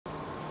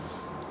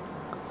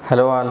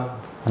Hello all,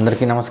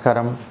 Andarki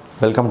Namaskaram.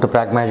 Welcome to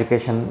Pragma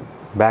Education.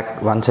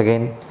 Back once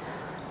again.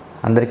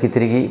 Andarki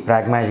Tirigi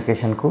Pragma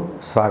Education ku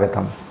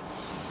Swagatam.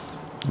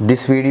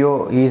 This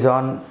video is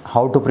on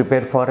how to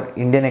prepare for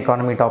Indian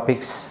economy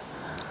topics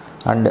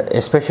and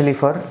especially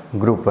for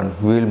Group 1.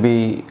 We will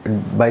be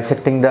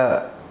bisecting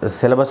the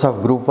syllabus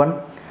of Group 1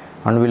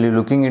 and we will be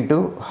looking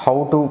into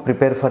how to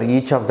prepare for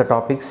each of the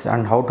topics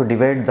and how to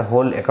divide the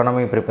whole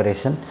economy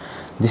preparation.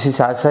 This is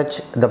as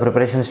such the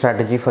preparation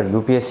strategy for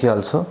UPSC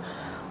also,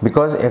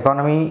 because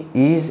economy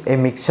is a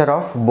mixture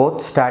of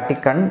both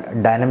static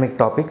and dynamic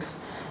topics.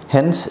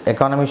 Hence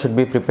economy should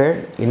be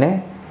prepared in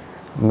a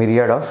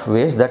myriad of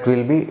ways that we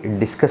will be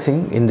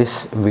discussing in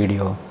this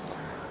video.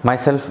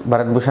 Myself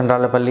Bharat Bhushan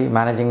Rallapalli,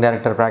 Managing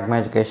Director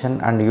Pragma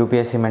Education and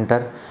UPSC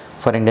mentor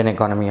for Indian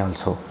economy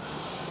also.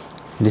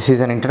 This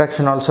is an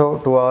introduction also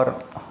to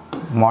our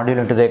module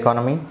into the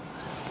economy.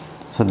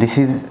 So this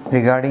is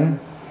regarding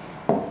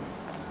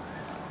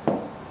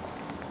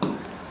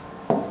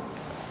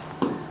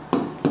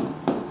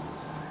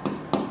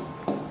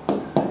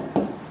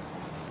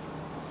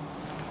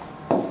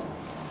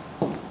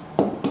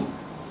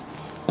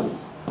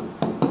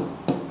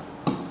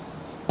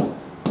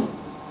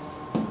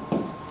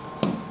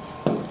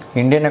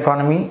Indian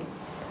economy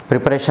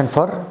preparation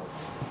for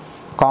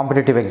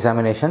competitive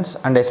examinations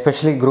and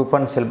especially Group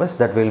 1 syllabus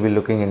that we will be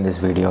looking in this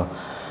video.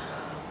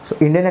 So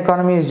Indian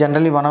economy is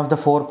generally one of the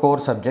 4 core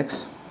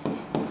subjects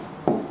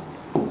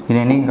in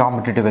any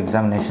competitive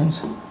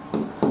examinations.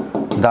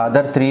 The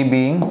other 3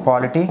 being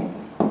polity,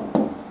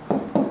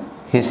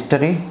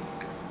 history,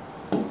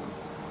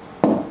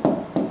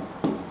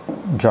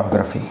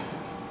 geography.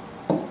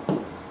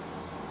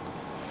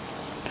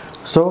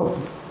 So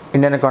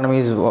Indian economy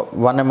is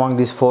one among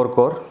these 4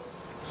 core.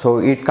 So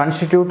it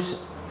constitutes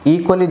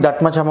equally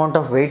that much amount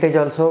of weightage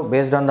also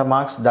based on the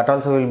marks, that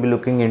also we will be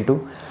looking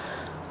into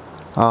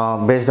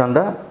based on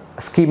the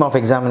scheme of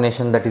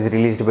examination that is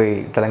released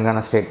by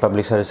Telangana State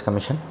Public Service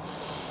Commission.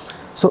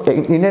 So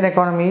Indian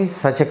economy is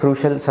such a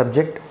crucial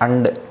subject,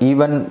 and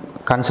even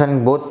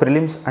concerning both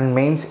prelims and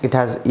mains it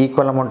has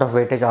equal amount of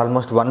weightage,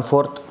 almost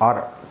 1/4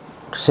 or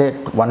say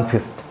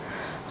 1/5.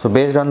 So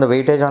based on the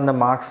weightage on the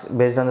marks,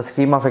 based on the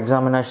scheme of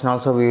examination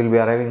also, we will be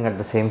arriving at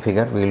the same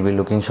figure we will be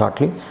looking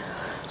shortly.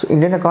 So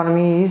Indian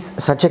economy is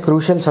such a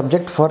crucial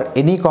subject for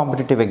any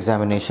competitive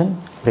examination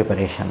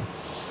preparation.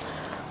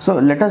 So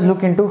let us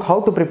look into how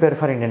to prepare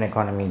for Indian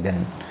economy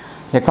then.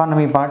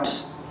 Economy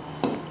parts.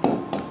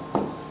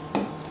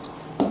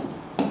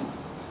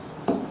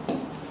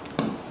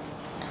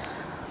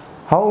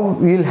 How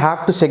we will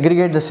have to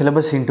segregate the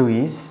syllabus into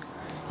is,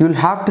 you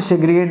will have to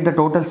segregate the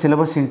total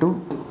syllabus into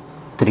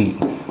 3.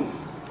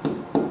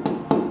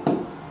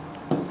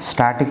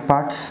 Static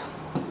parts,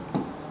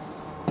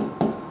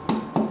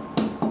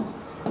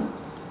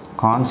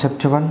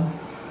 conceptual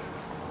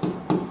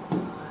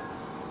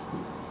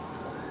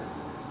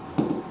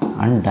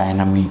and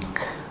dynamic.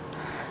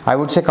 I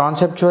would say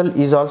conceptual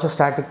is also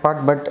static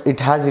part, but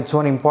it has its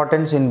own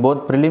importance in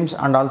both prelims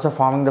and also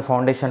forming the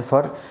foundation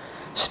for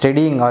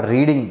studying or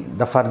reading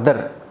the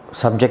further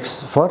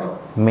subjects for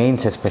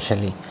mains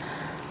especially.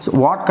 So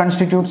what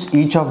constitutes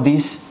each of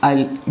these,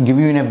 I'll give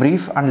you in a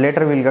brief and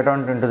later we'll get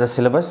on into the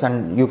syllabus,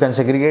 and you can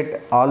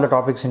segregate all the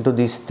topics into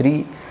these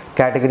 3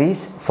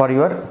 categories for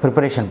your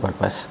preparation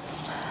purpose.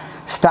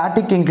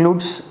 Static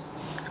includes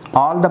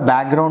all the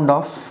background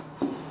of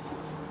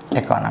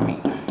economy,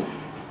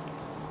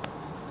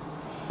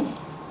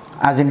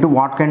 as into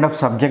what kind of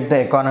subject the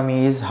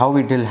economy is, how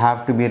it will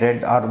have to be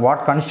read, or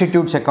what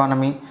constitutes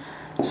economy.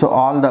 So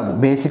all the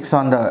basics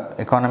on the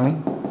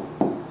economy.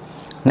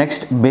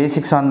 Next,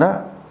 basics on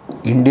the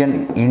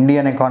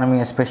Indian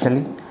economy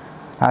especially,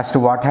 as to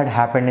what had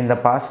happened in the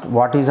past,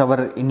 what is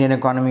our Indian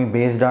economy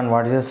based on,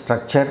 what is the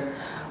structure,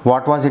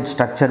 what was its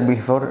structure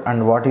before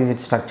and what is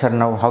its structure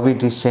now, how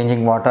it is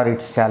changing, what are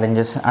its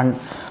challenges, and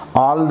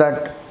all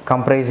that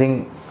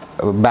comprising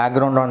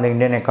background on the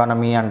Indian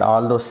economy and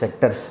all those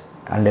sectors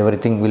and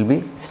everything will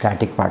be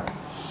static part.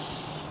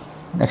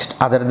 Next,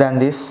 other than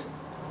this,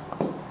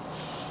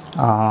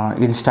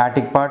 in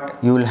static part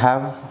you will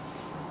have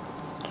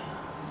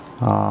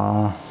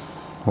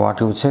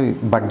what you would say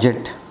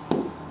budget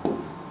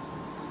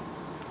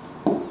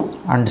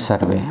and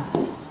survey.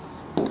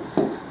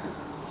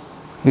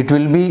 It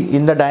will be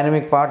in the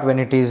dynamic part when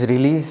it is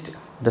released,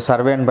 the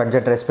survey and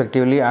budget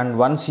respectively, and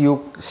once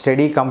you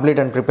study, complete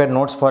and prepare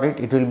notes for it,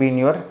 it will be in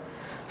your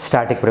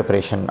static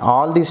preparation.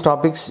 All these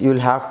topics you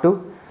will have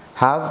to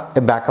have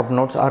a backup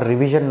notes or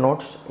revision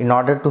notes in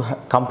order to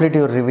complete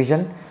your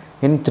revision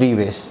in 3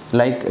 ways,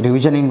 like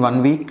revision in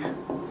 1 week,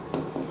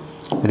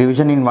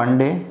 revision in 1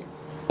 day,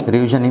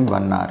 revision in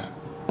 1 hour.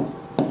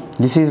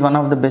 This is one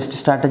of the best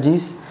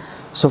strategies.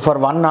 So for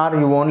 1 hour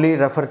you only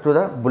refer to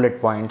the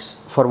bullet points.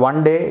 For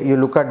 1 day you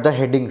look at the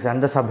headings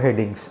and the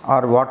subheadings,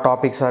 or what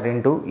topics are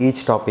into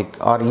each topic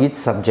or each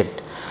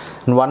subject.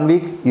 In 1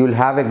 week you will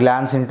have a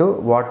glance into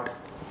what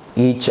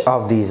each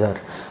of these are.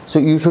 So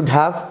you should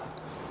have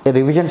a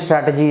revision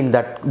strategy in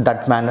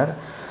that manner.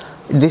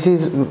 This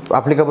is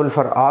applicable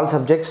for all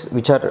subjects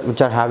which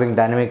are having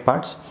dynamic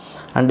parts,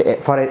 and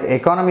for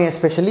economy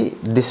especially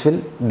this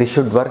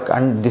should work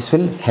and this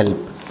will help.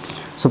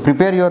 So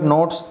prepare your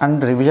notes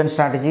and revision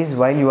strategies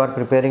while you are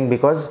preparing,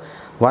 because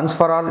once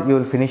for all you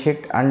will finish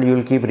it and you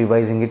will keep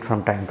revising it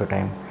from time to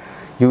time.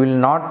 You will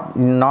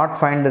not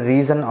find a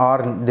reason,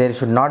 or there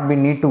should not be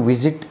need to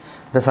visit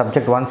the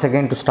subject once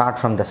again to start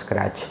from the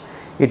scratch.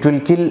 It will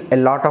kill a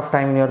lot of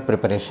time in your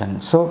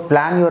preparation. So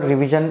plan your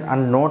revision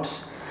and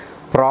notes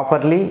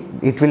properly.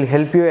 It will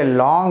help you a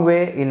long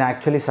way in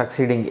actually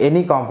succeeding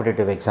any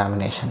competitive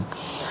examination.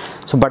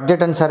 So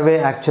budget and survey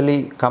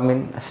actually come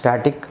in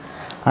static,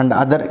 and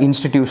other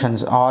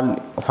institutions, all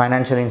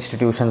financial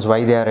institutions,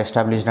 why they are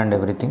established and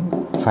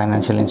everything.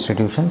 Financial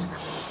institutions,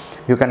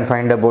 you can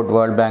find about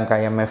World Bank,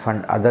 IMF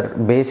and other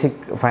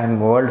basic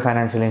world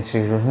financial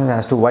institutions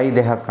as to why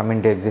they have come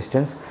into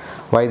existence,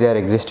 why they are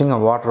existing,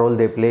 and what role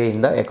they play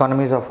in the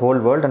economies of whole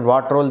world, and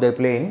what role they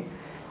play in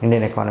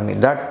Indian economy.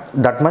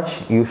 That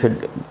much you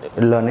should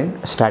learn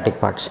in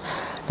static parts.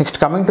 Next,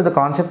 coming to the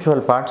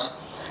conceptual parts,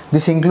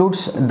 this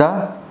includes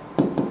the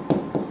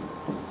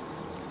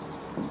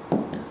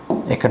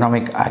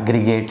economic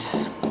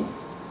aggregates,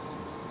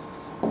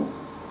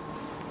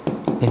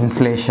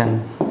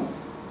 inflation,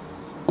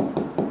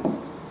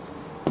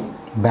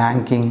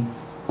 banking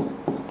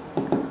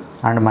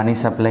and money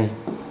supply,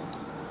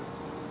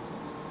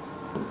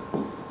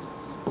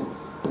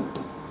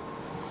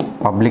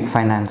 public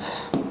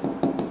finance,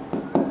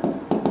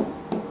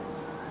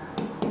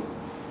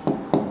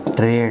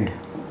 trade,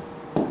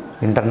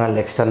 internal,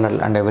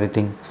 external and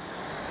everything.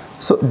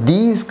 So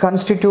these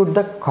constitute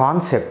the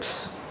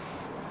concepts.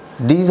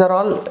 These are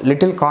all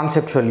little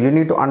conceptual. You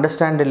need to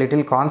understand a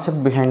little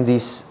concept behind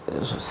these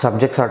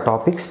subjects or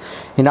topics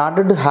in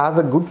order to have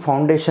a good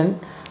foundation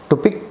to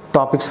pick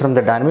topics from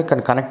the dynamic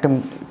and connect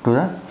them to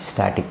the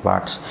static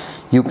parts.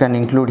 You can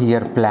include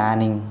here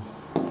planning,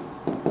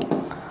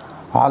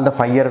 all the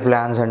 5-year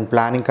plans and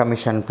planning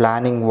commission,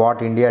 planning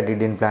what India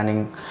did in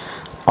planning,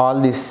 all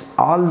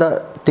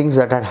the things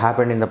that had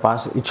happened in the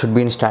past. It should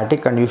be in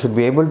static, and you should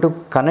be able to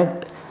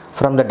connect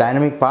from the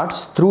dynamic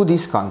parts through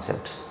these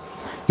concepts.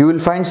 You will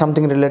find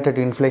something related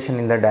to inflation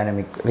in the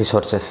dynamic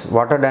resources.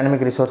 What are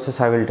dynamic resources?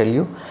 I will tell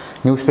you.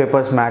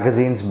 Newspapers,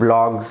 magazines,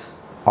 blogs,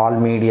 all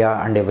media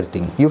and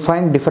everything. You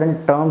find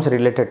different terms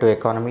related to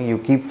economy. You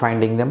keep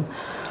finding them.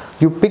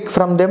 You pick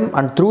from them,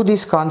 and through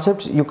these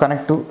concepts you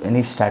connect to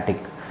any static.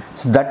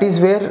 So that is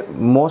where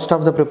most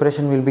of the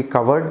preparation will be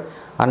covered,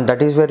 and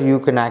that is where you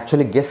can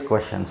actually guess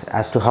questions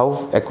as to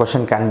how a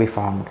question can be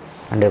formed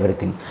and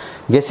everything.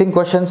 Guessing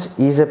questions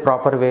is a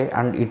proper way,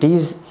 and it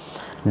is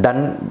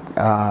done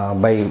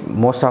by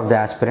most of the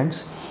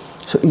aspirants.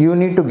 So you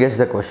need to guess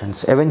the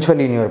questions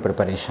eventually in your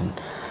preparation.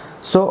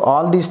 So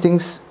all these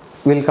things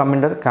will come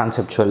under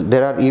conceptual.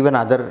 There are even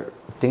other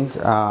things,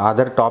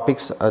 other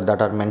topics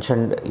that are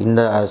mentioned in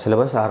the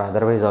syllabus or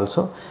otherwise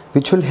also,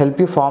 which will help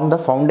you form the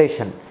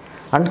foundation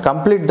and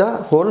complete the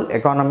whole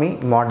economy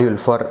module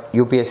for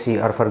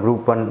UPSC or for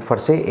Group 1, for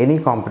say any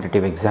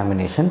competitive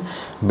examination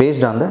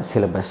based on the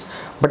syllabus.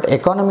 But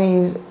economy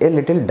is a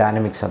little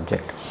dynamic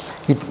subject.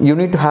 You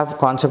need to have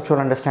conceptual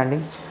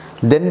understanding,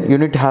 then you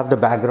need to have the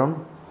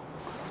background,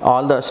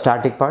 all the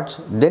static parts,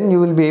 then you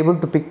will be able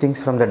to pick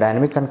things from the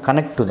dynamic and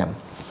connect to them.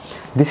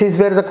 This is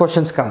where the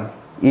questions come,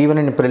 even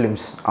in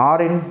prelims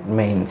or in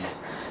mains.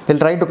 They'll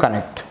try to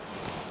connect.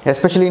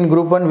 Especially in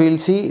Group 1, we will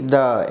see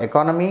the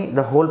economy,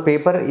 the whole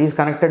paper is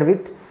connected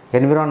with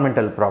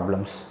environmental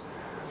problems,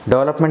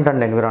 development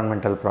and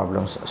environmental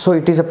problems. So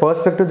it is a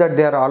perspective that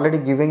they are already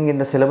giving in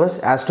the syllabus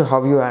as to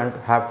how you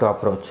have to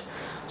approach.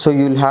 So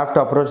you will have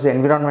to approach the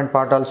environment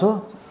part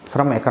also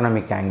from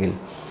economic angle.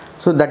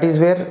 So that is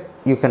where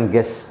you can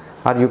guess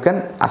or you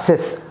can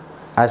assess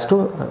as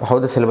to how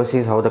the syllabus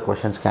is, how the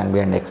questions can be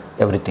and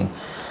everything.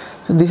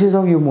 So this is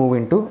how you move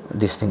into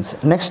these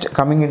things. Next,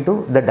 coming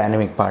into the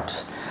dynamic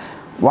parts.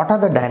 What are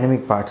the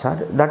dynamic parts are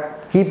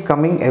that keep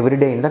coming every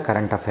day in the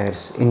current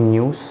affairs, in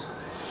news,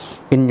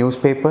 in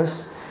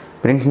newspapers,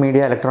 print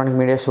media, electronic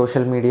media,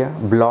 social media,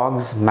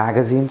 blogs,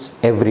 magazines,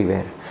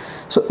 everywhere.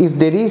 So if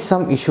there is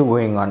some issue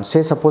going on,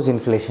 say suppose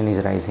inflation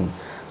is rising,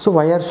 so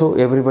why are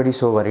everybody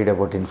so worried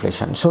about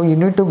inflation? So you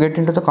need to get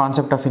into the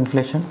concept of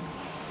inflation.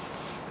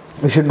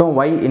 You should know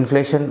why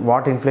inflation,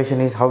 what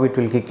inflation is, how it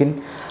will kick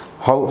in,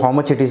 how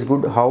much it is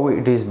good, how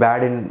it is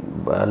bad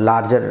in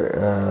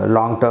larger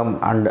long term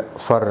and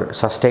for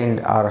sustained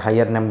or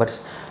higher numbers.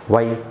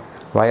 Why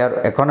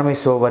are economies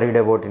so worried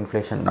about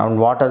inflation, and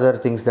what other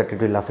things that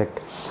it will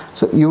affect.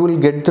 So you will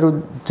get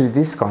through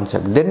this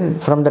concept. Then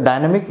from the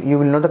dynamic you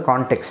will know the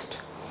context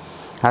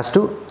as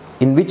to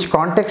in which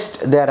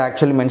context they are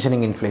actually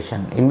mentioning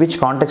inflation, in which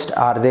context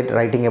are they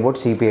writing about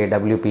CPI,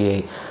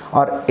 WPI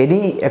or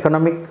any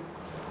economic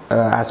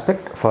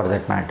aspect for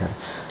that matter.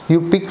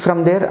 You pick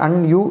from there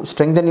and you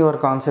strengthen your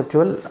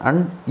conceptual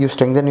and you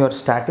strengthen your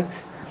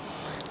statics.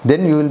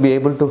 Then you will be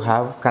able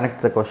to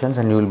connect the questions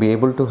and you will be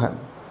able to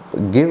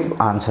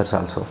give answers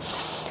also.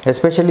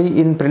 Especially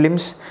in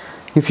prelims,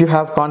 If you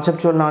have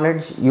conceptual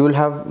knowledge, you will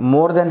have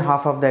more than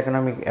half of the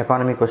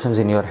economy questions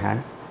in your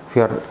hand if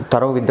you are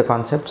thorough with the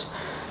concepts.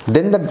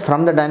 Then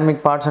from the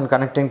dynamic parts and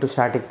connecting to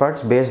static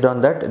parts, based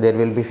on that there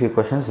will be few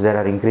questions. There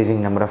are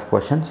increasing number of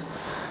questions.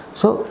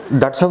 So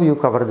that's how you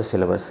cover the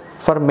syllabus.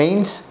 For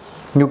mains,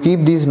 you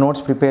keep these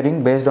notes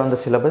preparing based on the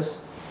syllabus.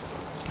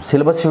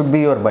 Syllabus should be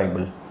your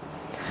Bible.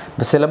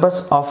 The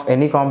syllabus of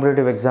any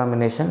competitive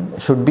examination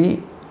should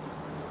be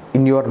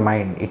in your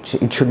mind.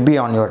 It should be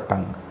on your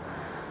tongue.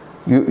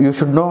 You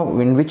should know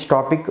in which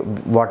topic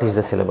what is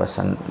the syllabus,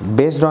 and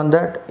based on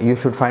that you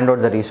should find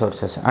out the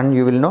resources, and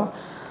you will know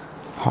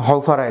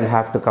how far I will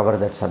have to cover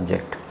that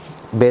subject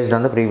based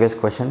on the previous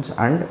questions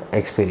and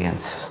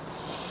experiences.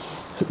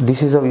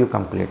 This is how you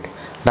complete.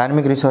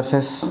 Dynamic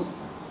resources,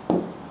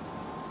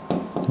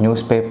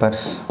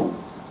 newspapers,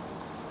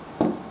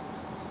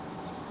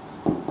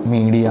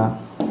 media,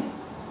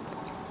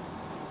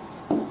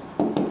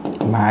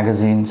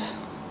 magazines,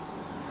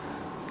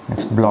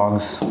 next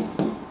blogs.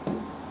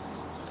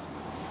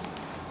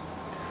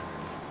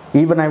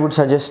 Even I would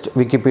suggest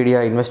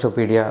Wikipedia,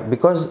 Investopedia,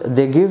 because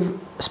they give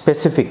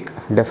specific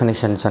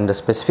definitions and the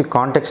specific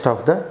context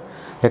of the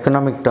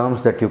economic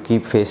terms that you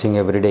keep facing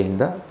every day in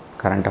the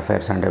current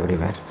affairs and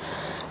everywhere.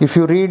 If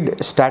you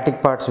read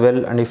static parts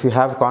well, and if you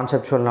have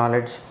conceptual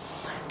knowledge,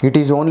 it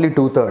is only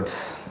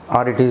 2/3,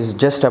 or it is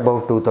just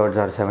above 2/3,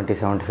 or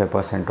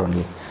 70-75%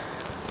 only.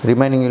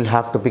 Remaining you will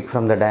have to pick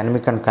from the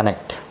dynamic and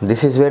connect.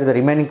 This is where the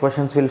remaining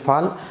questions will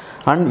fall,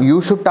 and you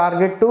should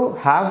target to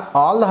have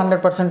all the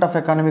 100% of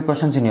economic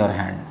questions in your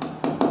hand.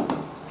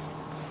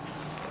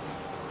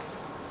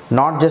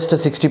 Not just a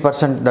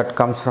 60% that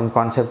comes from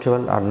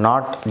conceptual, or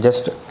not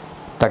just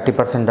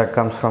 30% that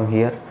comes from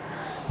here.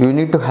 You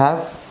need to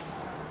have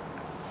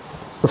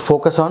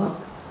focus on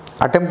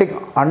attempting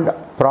and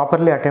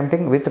properly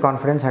attempting with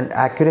confidence and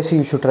accuracy.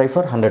 You should try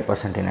for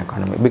 100% in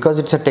economy, because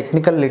it's a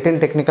little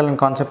technical and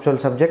conceptual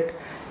subject.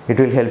 It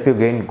will help you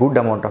gain good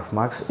amount of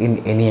marks in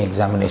any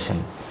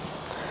examination.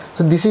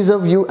 So this is how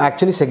you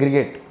actually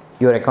segregate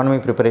your economy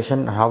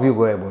preparation, how you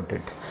go about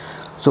it.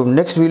 So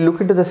next we will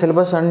look into the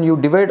syllabus, and you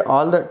divide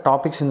all the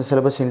topics in the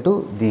syllabus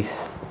into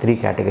these 3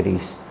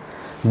 categories.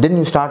 Then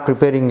you start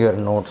preparing your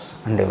notes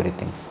and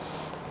everything.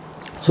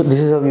 So this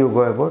is how you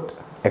go about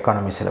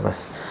economy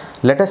syllabus.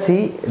 Let us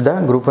see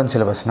the Group 1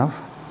 syllabus now.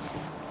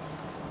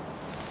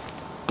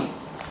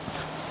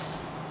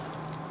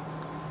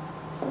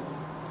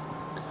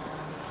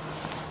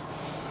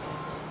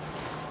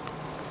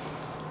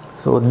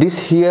 So this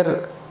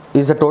here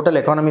is the total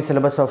economy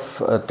syllabus of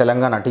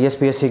Telangana,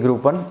 TSPSC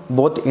Group 1,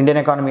 both Indian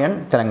economy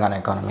and Telangana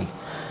economy.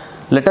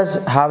 Let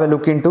us have a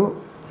look into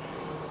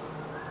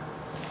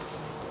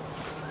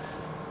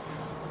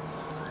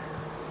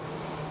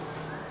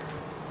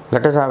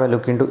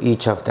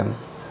each of them.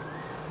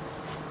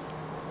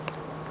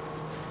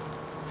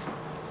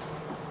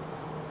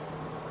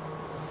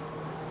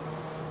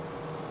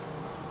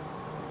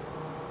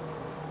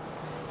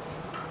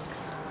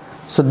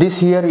 So this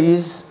here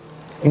is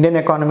Indian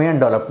economy and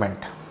development.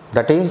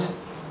 That is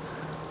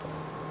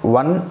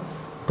one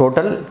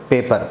total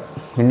paper,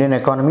 Indian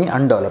economy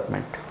and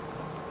development,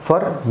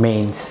 for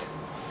mains.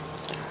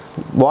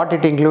 What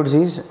it includes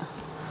is,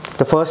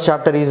 the first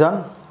chapter is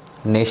on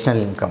national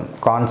income,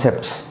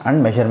 concepts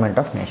and measurement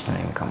of national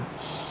income.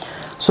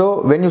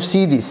 So when you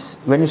see this,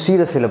 when you see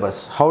the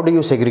syllabus, how do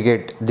you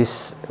segregate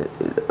these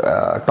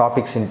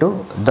topics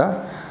into the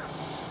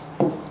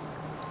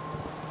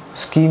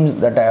schemes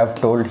that I have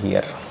told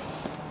here?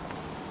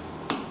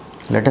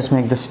 Let us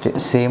make the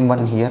same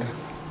one here.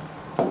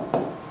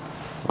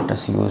 Let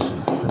us use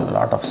a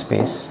lot of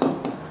space.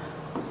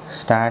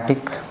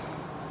 Static,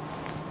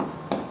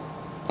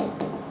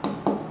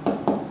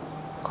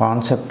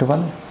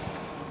 conceptual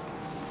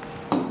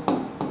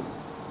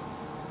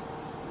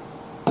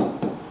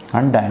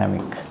and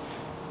dynamic.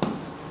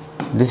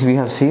 This we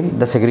have seen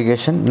the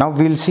segregation. Now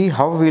we will see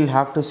how we will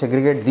have to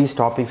segregate these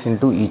topics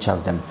into each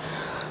of them.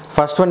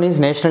 First one is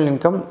national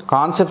income,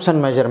 concepts and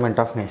measurement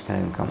of national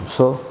income.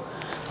 So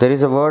there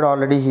is a word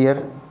already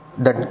here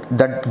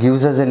that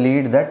gives us a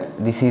lead that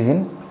this is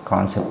in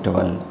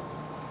conceptual.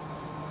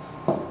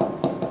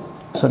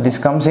 So this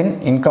comes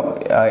in income,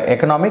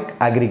 economic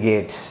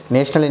aggregates.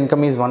 National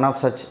income is one of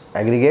such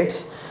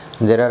aggregates.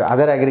 There are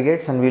other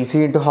aggregates, and we will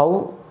see into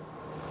how,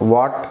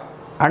 what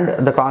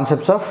and the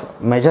concepts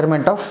of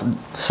measurement of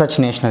such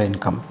national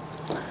income.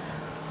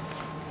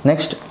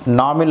 Next,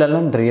 nominal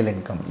and real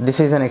income. This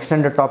is an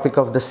extended topic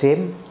of the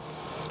same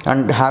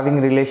and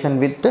having relation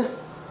with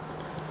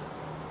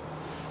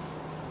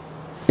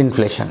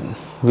inflation.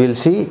 We will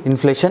see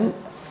inflation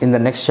in the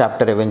next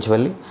chapter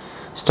eventually.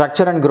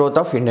 Structure and growth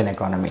of Indian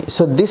economy.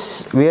 So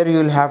this, where you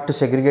will have to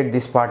segregate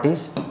these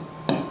parties.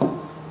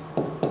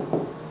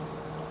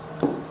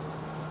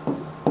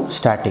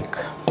 Static.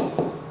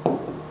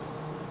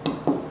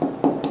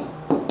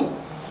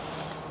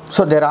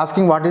 So they are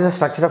asking what is the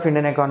structure of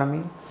Indian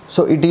economy.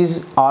 So it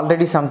is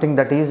already something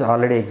that is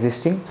already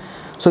existing.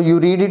 So you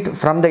read it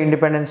from the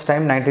independence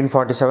time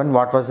 1947,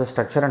 what was the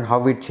structure and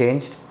how it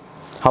changed.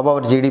 how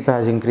our GDP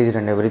has increased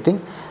and everything.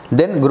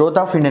 Then growth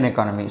of Indian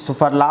economy. So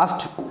for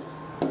last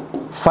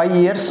 5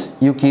 years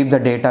you keep the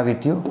data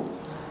with you.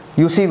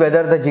 You see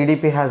whether the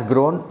GDP has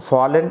grown,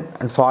 fallen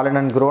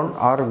and grown,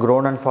 or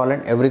grown and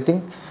fallen,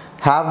 everything.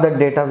 Have that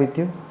data with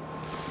you.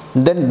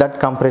 Then that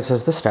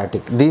compresses the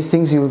static. These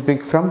things you will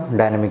pick from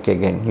dynamic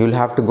again. You will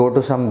have to go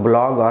to some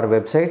blog or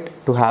website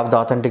to have the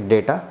authentic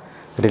data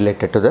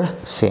related to the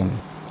same.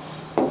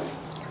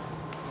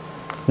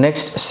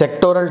 Next,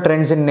 sectoral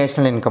trends in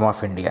national income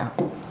of India.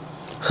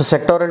 So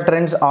sectoral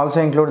trends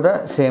also include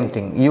the same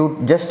thing.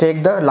 You just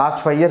take the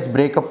last 5 years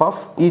breakup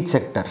of each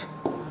sector.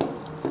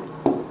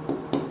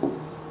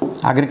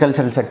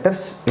 Agricultural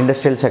sectors,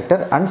 industrial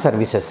sector and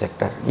services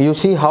sector. You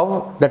see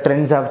how the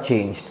trends have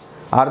changed,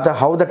 or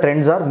how the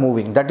trends are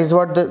moving. That is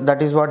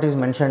what is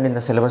mentioned in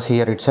the syllabus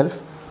here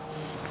itself.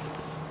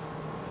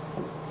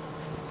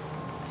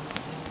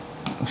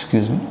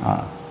 Excuse me.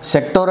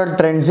 Sectoral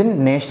trends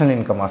in national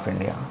income of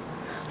India.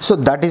 So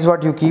that is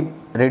what you keep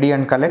ready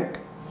and collect.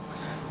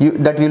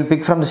 That you will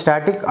pick from the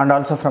static and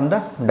also from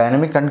the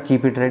dynamic and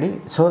keep it ready.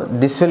 So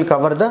this will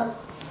cover the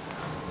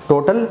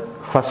total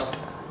first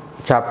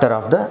chapter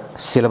of the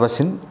syllabus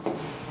in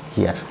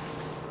here.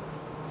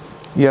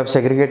 You have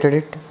segregated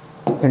it.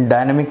 In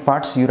dynamic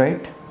parts you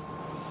write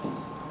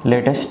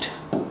latest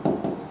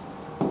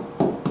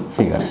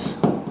figures.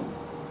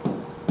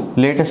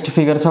 Latest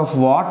figures of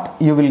what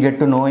you will get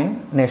to know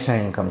in national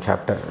income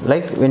chapter.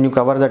 Like when you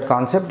cover that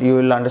concept, you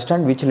will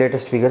understand which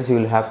latest figures you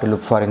will have to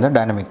look for in the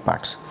dynamic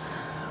parts.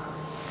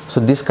 So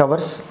this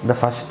covers the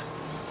first.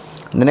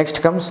 The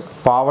next comes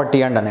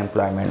poverty and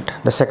unemployment.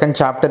 The second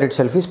chapter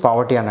itself is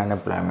poverty and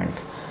unemployment.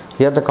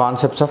 Here the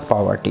concepts of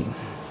poverty.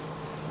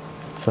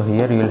 So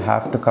here you will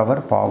have to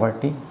cover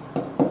poverty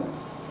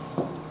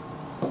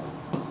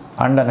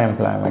and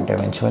unemployment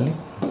eventually.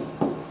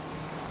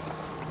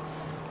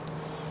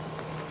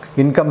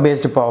 Income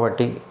based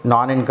poverty,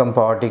 non-income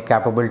poverty,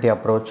 capability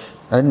approach,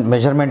 and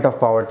measurement of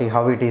poverty,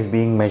 how it is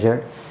being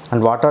measured,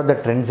 and what are the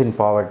trends in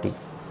poverty.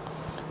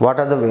 What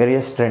are the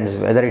various trends,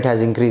 whether it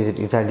has increased,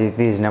 it has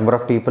decreased, number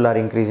of people are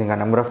increasing, a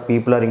number of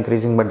people are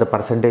increasing but the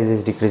percentage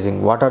is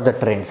decreasing. What are the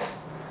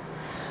trends?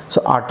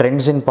 So are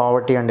trends in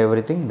poverty and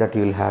everything that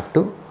you will have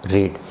to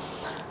read.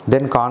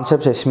 Then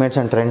concepts, estimates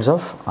and trends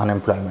of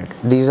unemployment.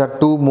 These are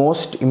two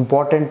most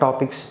important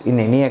topics in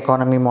any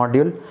economy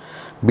module,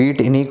 be it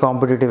any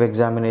competitive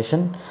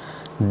examination.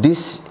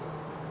 This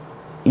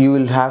you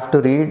will have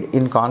to read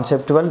in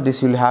conceptual,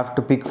 this you will have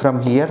to pick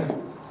from here,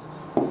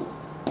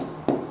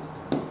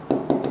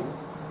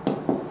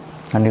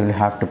 and you will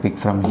have to pick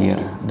from here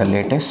the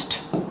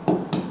latest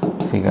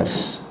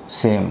figures,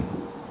 same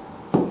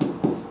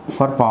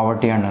for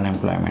poverty and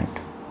unemployment.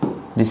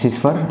 This is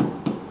for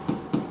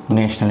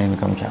national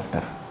income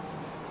chapter.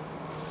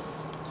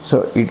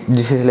 So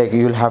this is like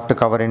you will have to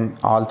cover in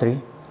all three.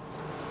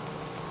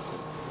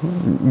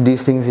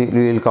 These things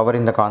we will cover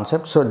in the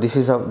concept. So this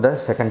is how the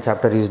second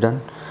chapter is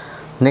done.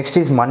 Next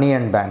is money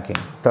and banking,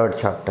 third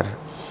chapter.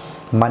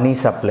 Money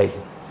supply.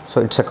 So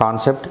it's a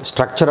concept,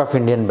 structure of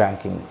Indian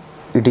banking.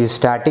 It is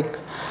static,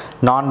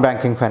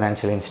 non-banking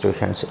financial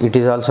institutions. It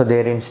is also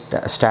there in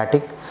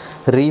static.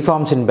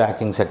 Reforms in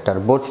banking sector,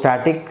 both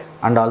static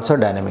and also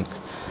dynamic.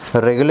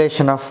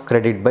 Regulation of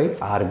credit by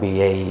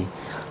RBI.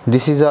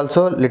 This is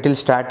also little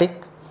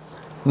static,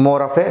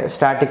 more of a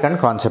static and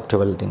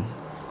conceptual thing.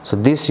 So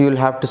this you will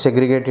have to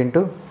segregate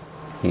into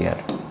here.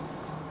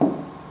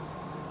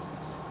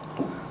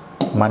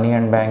 Money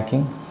and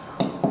banking.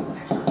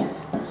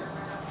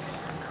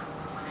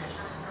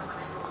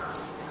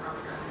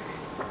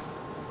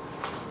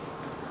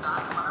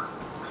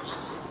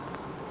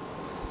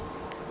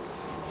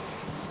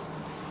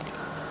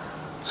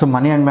 So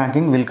money and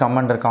banking will come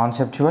under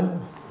conceptual.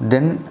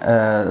 Then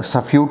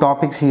a few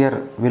topics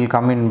here will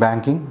come in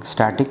banking,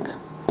 static,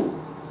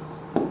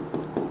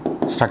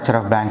 structure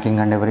of banking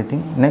and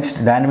everything. Next,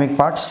 dynamic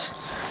parts.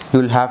 You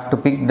will have to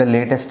pick the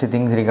latest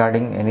things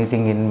regarding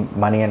anything in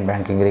money and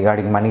banking,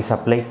 regarding money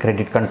supply,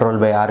 credit control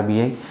by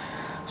RBI.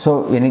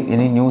 So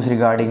any news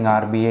regarding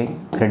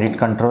RBI, credit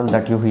control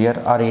that you hear,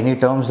 or any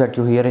terms that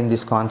you hear in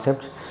this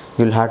concept,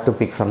 you will have to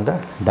pick from the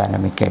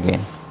dynamic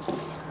again.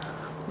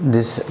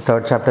 This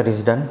third chapter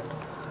is done.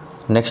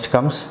 Next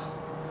comes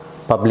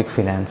public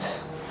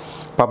finance.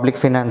 Public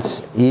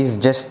finance is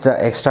just the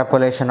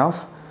extrapolation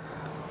of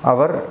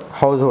our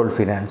household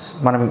finance.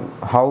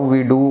 How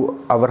we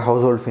do our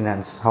household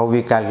finance, how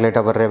we calculate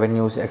our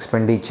revenues,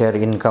 expenditure,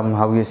 income,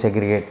 how we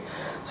segregate.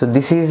 So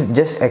this is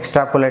just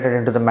extrapolated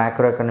into the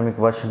macroeconomic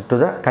version to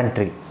the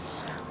country.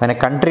 When a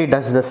country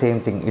does the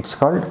same thing, it's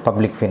called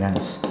public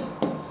finance.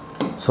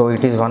 So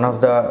it is one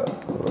of the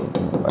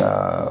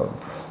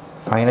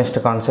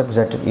finest concepts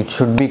that it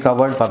should be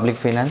covered, public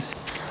finance.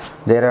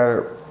 There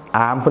are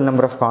ample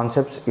number of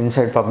concepts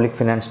inside public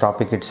finance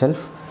topic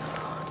itself.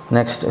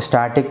 Next,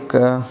 static,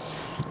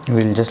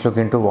 we'll just look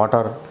into what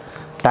are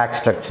tax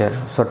structure.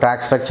 So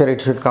tax structure,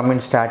 it should come in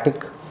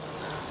static.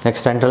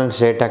 Next, central and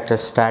state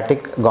taxes,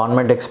 static.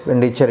 Government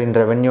expenditure in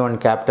revenue and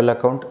capital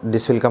account,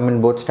 this will come in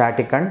both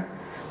static and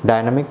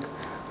dynamic.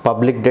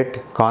 Public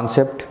debt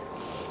concept.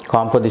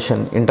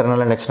 composition,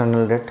 internal and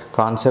external debt,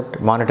 concept,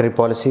 monetary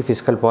policy,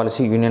 fiscal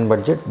policy, union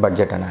budget,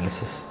 budget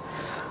analysis.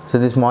 So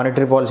this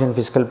monetary policy and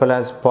fiscal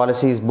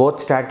policy is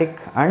both static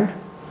and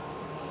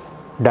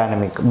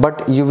dynamic,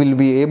 but you will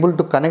be able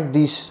to connect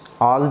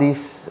all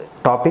these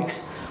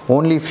topics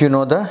only if you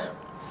know the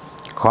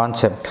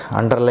concept,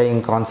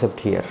 underlying concept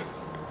here.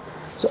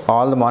 So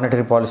all the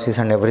monetary policies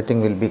and everything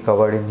will be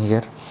covered in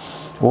here.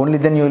 Only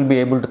then you will be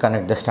able to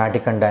connect the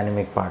static and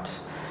dynamic parts.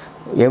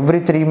 Every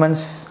 3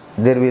 months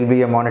there will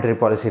be a monetary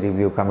policy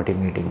review committee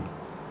meeting.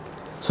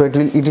 So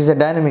it is a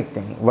dynamic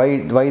thing.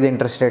 Why the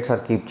interest rates are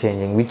keep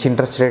changing? Which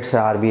interest rates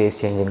RBI is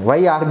changing? Why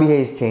RBI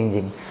is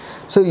changing?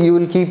 So you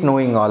will keep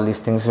knowing all these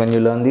things when you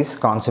learn these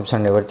concepts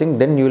and everything.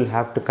 Then you will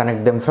have to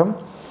connect them from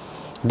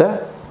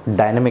the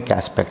dynamic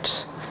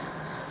aspects.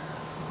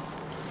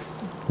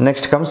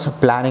 Next comes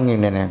planning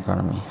Indian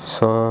economy.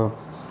 So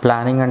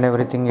planning and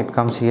everything, it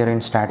comes here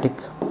in static.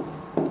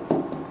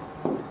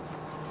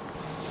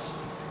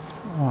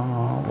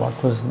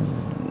 What was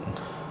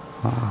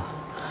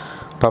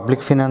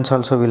public finance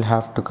also will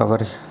have to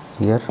cover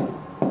here.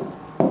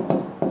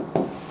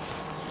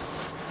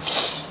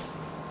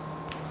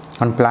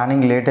 On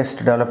planning latest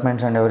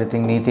developments and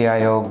everything, Niti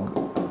Aayog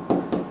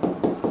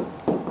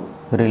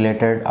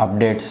related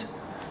updates.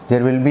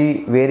 There will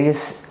be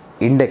various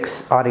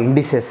index or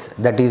indices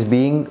that is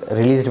being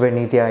released by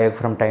Niti Aayog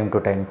from time to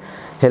time.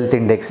 Health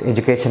index,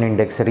 education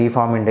index,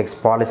 reform index,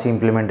 policy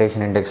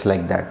implementation index,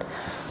 like that.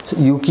 So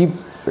you keep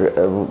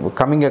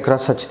coming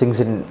across such things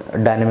in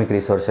dynamic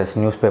resources,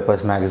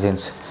 newspapers,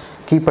 magazines.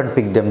 Keep and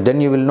pick them. Then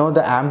you will know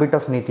the ambit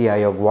of Niti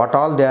Aayog, what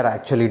all they are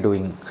actually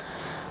doing.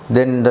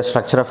 Then the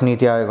structure of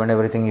Niti Aayog and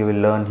everything you will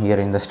learn here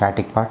in the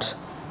static parts.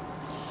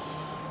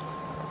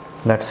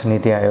 That's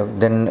Niti Aayog.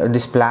 Then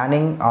this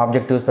planning,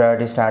 objectives,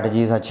 priorities,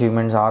 strategies,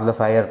 achievements, all the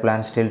 5-year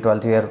plans till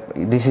 12th year,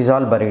 this is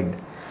all buried.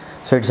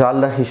 So it's all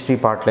the history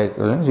part, like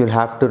you'll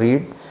have to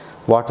read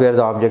what were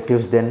the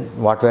objectives then,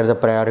 what were the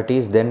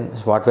priorities then,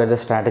 what were the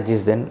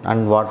strategies then,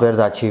 and what were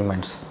the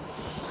achievements.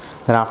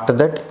 Then after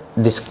that,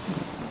 this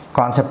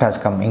concept has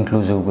come,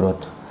 inclusive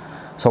growth.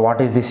 So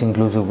what is this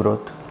inclusive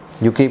growth?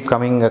 You keep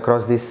coming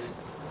across this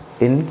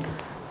in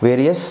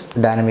various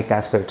dynamic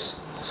aspects.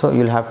 So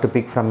you'll have to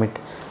pick from it.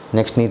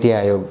 Next, Niti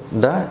Aayog,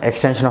 the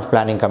extension of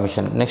planning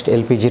commission. Next,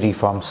 LPG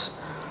reforms.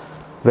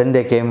 When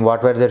they came,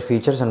 what were their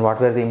features and what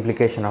were the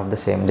implications of the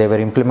same? They were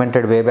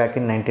implemented way back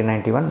in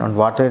 1991, and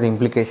what are the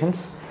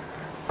implications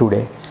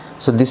today?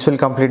 So this will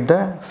complete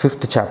the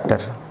 5th chapter.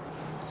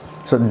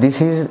 So this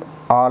is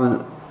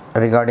all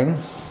regarding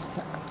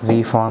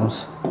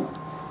reforms,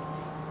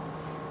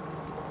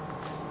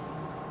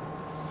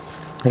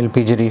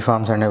 LPG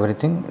reforms and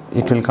everything.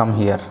 It will come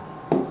here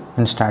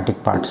in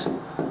static parts.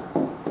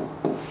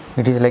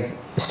 It is like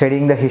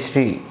studying the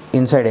history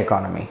inside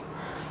economy.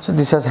 So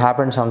this has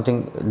happened,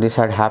 this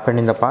had happened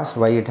in the past,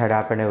 why it had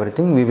happened,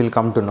 everything we will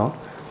come to know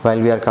while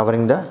we are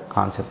covering the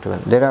conceptual.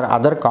 There are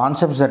other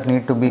concepts that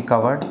need to be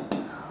covered,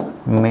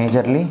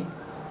 majorly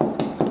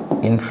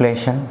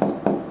inflation,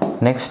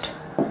 next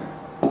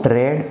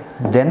trade,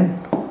 then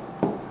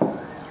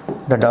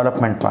the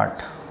development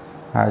part,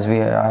 as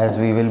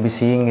we will be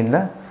seeing in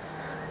the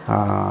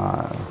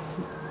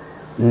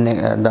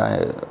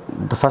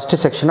first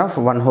section of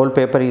one whole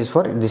paper is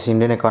for this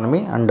Indian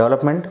economy, and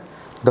development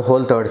the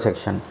whole 3rd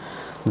section.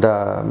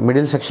 The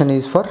middle section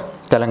is for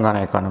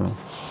Telangana economy.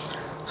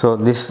 So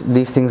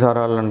these things are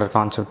all under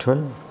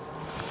conceptual.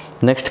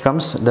 Next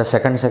comes the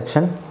 2nd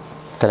section,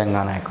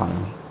 Telangana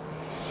economy.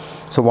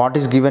 So what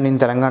is given in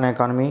Telangana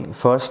economy?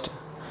 First,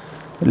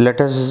 let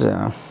us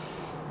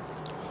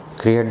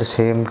create the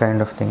same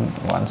kind of thing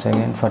once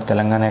again for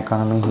Telangana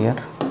economy here.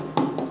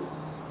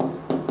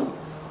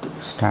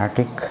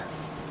 Static,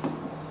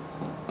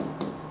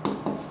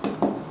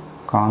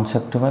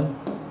 conceptual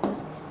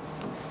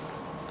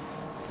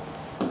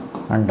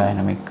and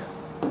dynamic.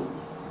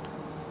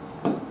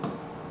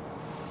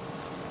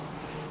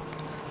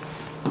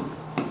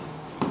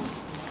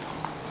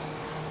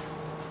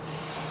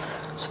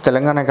 So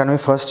Telangana economy,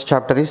 first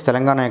chapter is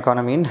Telangana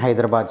economy in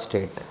Hyderabad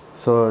state.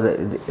 So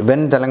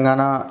when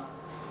Telangana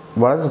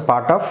was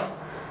part of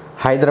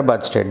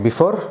Hyderabad state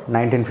before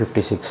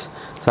 1956.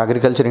 So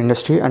agriculture,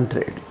 industry and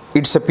trade.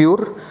 It's a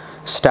pure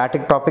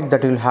static topic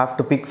that you will have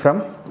to pick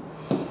from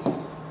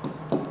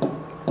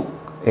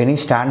any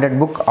standard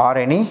book or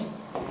any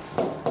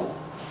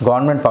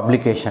government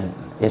publication,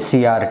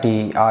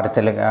 SCRT or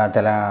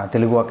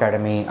Telugu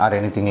Academy or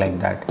anything like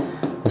that.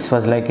 This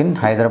was like in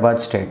Hyderabad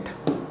state.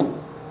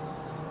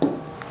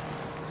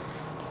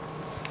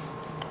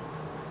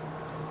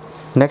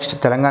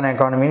 Next, Telangana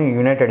economy in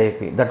United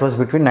AP. That was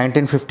between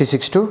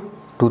 1956 to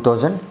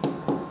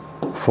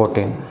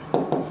 2014.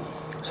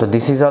 So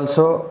this is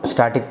also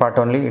static part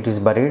only. It is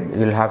buried. You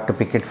will have to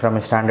pick it from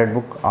a standard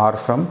book or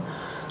from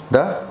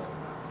the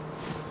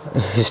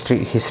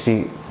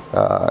history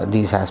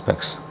these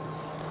aspects.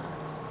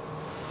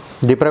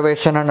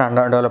 Deprivation and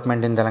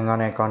underdevelopment in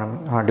Telangana economy.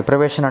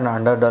 Deprivation and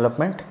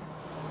underdevelopment.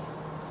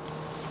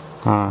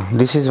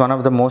 This is one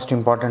of the most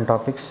important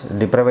topics.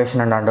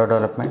 Deprivation and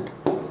underdevelopment.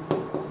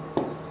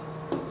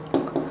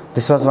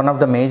 This was one of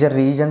the major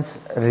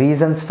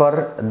reasons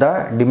for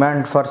the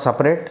demand for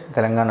separate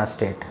Telangana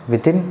state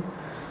within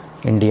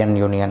Indian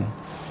Union.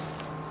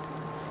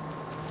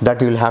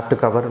 That you will have to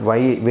cover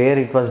where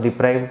it was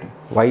deprived,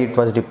 why it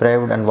was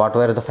deprived, and what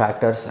were the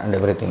factors and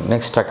everything.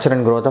 Next, structure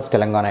and growth of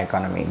Telangana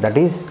economy. That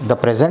is the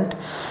present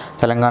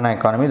Telangana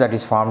economy that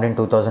is formed in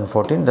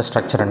 2014, the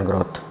structure and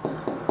growth.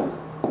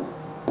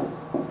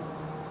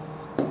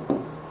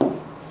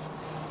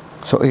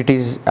 So it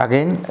is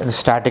again the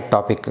static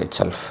topic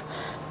itself.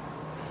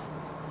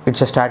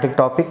 It's a static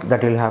topic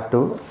that you will have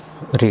to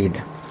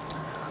read.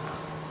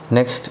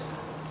 Next,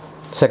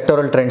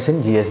 sectoral trends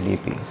in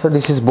GSDP. So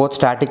this is both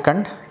static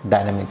and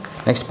dynamic.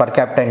 Next, per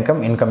capita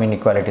income, income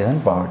inequalities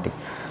and poverty.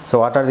 So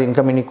what are the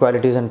income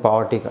inequalities and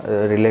poverty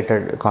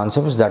related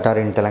concepts that are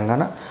in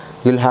Telangana?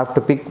 You will have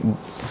to pick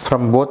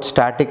from both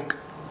static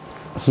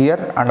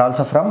here and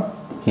also from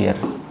here.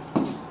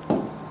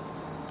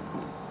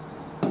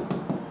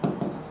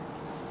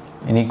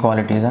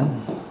 Inequalities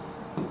and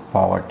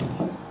poverty.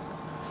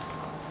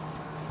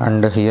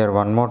 And here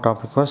one more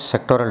topic was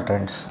sectoral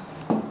trends.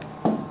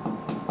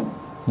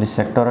 The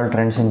sectoral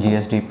trends in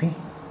GSDP.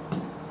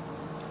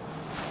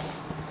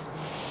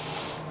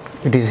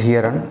 It is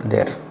here and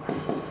there.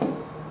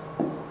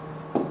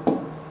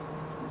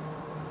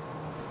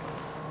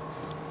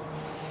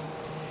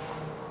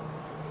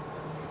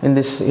 In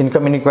this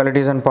income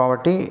inequalities and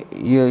poverty,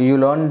 you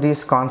learn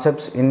these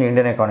concepts in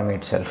Indian economy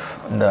itself.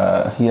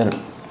 Here,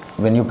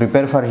 when you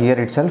prepare for here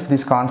itself,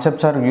 these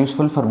concepts are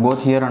useful for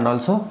both here and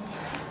also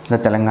the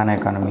Telangana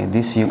economy.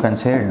 This you can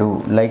say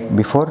do like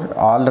before.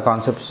 All the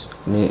concepts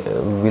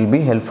will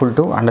be helpful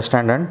to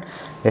understand and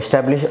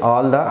establish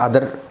all the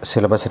other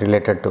syllabus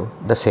related to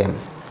the same.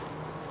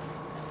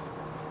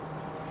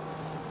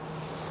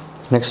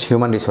 Next,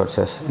 human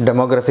resources,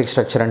 demographic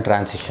structure and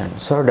transition.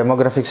 So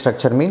demographic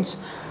structure means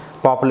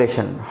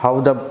population, how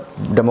the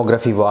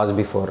demography was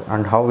before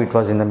and how it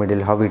was in the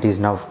middle, how it is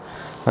now,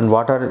 and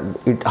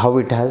how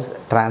it has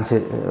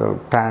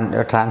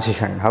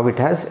transitioned, how it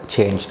has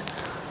changed.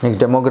 Next,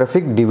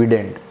 demographic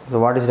dividend. So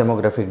what is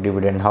demographic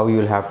dividend? How you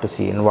will have to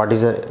see, and what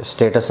is the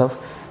status of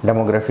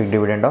demographic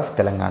dividend of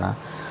Telangana?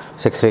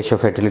 Sex ratio,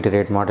 fertility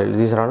rate model.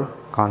 These are all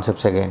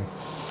concepts again.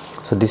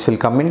 So this will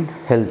come in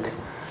health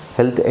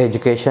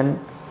education,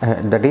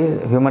 that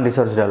is human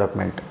resource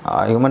development.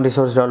 Human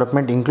resource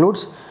development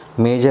includes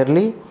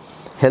majorly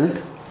health,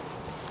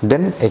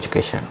 then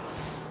education.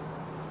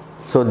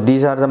 So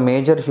these are the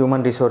major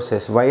human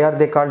resources. Why are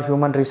they called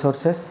human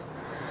resources?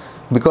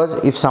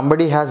 Because if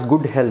somebody has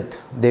good health,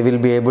 they will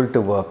be able to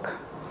work.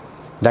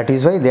 That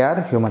is why they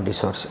are human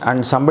resource.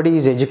 And somebody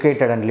is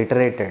educated and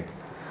literated,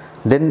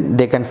 then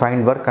they can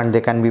find work and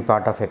they can be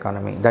part of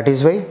economy. That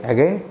is why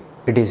again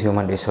it is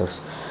human resource.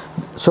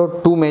 So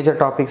two major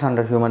topics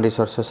under human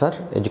resources are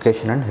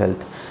education and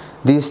health.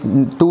 These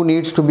two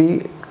needs to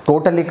be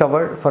totally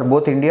covered for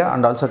both India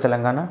and also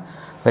Telangana.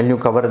 When you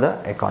cover the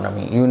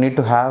economy, you need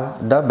to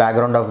have the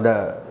background of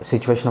the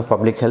situation of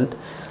public health,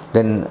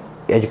 then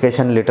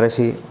education,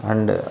 literacy,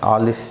 and all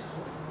these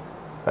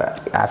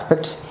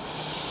aspects.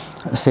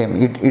 Same,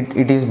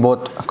 it is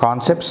both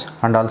concepts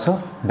and also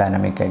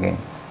dynamic again.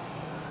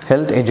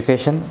 Health,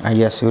 education,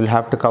 yes, you will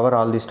have to cover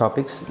all these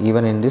topics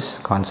even in these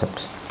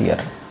concepts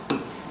here.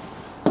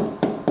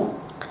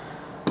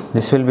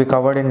 This will be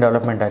covered in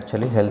development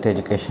actually, health,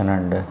 education,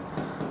 and the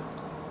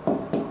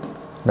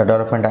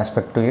development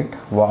aspect to it,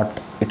 what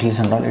it is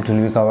and all. It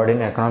will be covered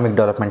in economic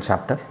development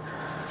chapter.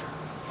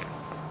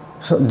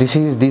 So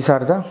these are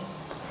the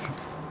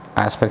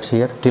aspects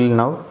here. Till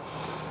now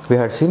we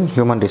had seen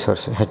human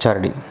resources,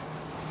 HRD.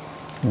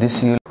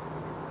 This you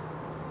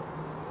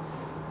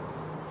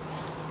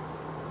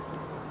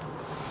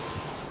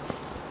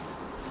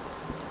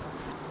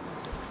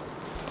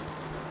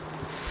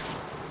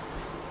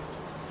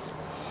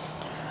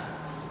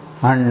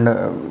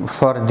and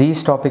for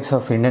these topics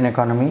of Indian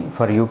economy,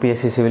 for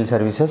UPSC civil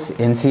services,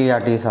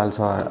 NCERTs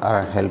also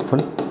are helpful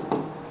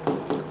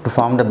to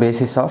form the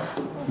basis of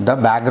the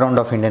background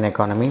of Indian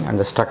economy and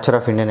the structure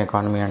of Indian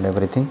economy and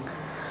everything.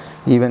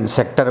 Even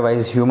sector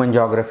wise human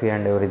geography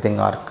and everything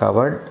are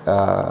covered,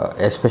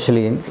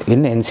 especially in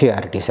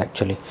NCERTs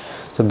actually.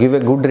 So give a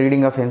good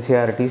reading of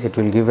NCERTs, it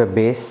will give a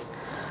base.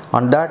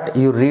 On that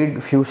you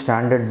read few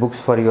standard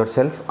books for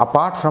yourself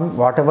apart from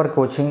whatever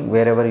coaching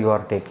wherever you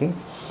are taking.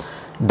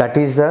 That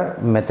is the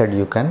method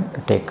you can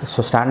take.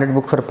 So standard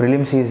book for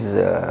prelims is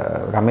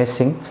Ramesh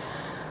Singh,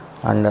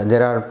 and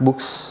there are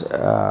books,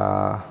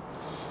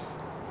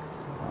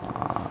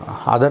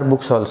 other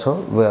books also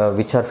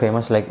which are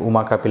famous like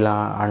Uma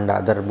Kapila and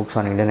other books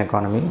on Indian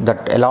economy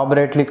that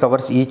elaborately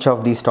covers each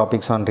of these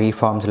topics on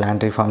reforms,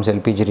 land reforms,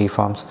 LPG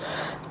reforms,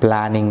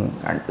 planning,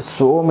 and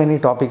so many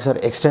topics are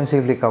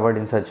extensively covered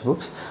in such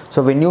books.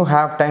 So when you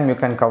have time you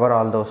can cover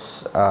all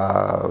those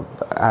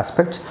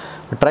aspects.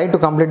 Try to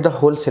complete the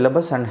whole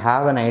syllabus and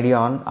have an idea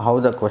on how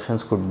the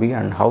questions could be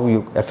and how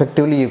you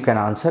effectively you can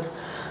answer,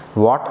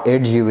 what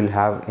edge you will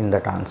have in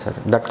that answer.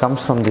 That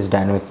comes from this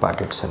dynamic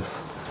part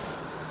itself.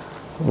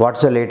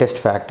 What's the latest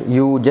fact?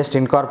 You just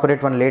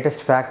incorporate one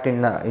latest fact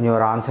in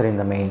your answer in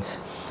the mains.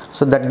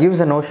 So that gives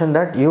a notion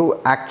that you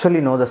actually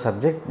know the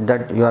subject,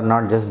 that you are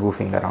not just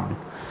goofing around.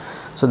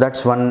 So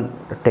that's one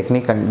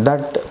technique, and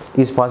that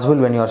is possible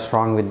when you are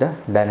strong with the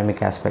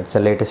dynamic aspects, the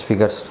latest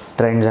figures,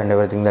 trends and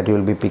everything that you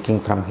will be picking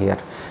from here.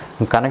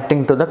 And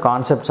connecting to the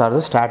concepts are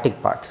the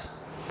static parts.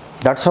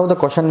 That's how the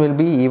question will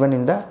be even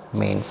in the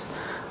mains.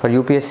 For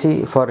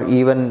UPSC, for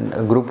even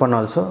group 1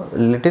 also,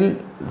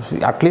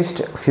 at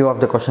least few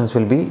of the questions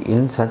will be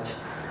in such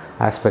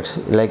aspects.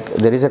 Like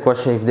there is a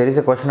question, if there is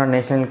a question on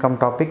national income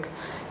topic,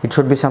 it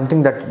should be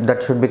something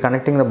that should be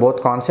connecting the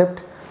both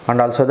concept and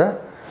also the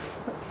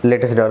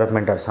latest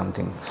development or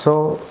something.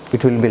 So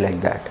it will be like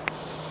that.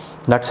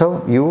 That's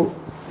how you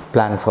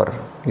plan for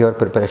your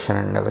preparation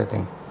and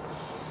everything.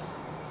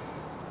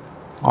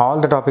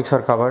 All the topics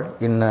are covered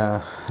in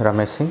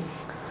Ramesh Singh.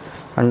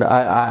 And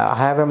I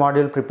have a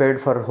module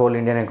prepared for whole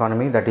Indian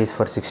economy, that is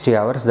for 60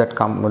 hours, that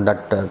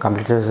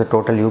completes the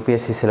total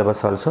UPSC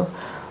syllabus also.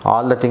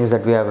 All the things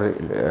that we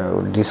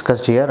have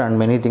discussed here and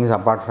many things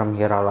apart from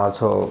here are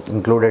also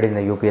included in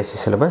the UPSC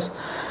syllabus.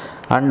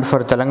 And for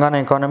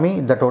Telangana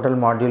economy, the total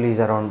module is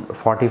around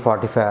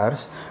 40-45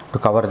 hours to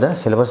cover the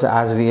syllabus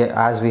as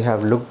we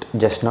have looked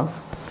just now.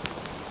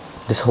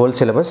 This whole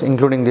syllabus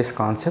including these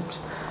concepts.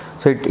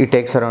 So it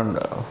takes around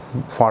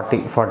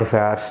 40-45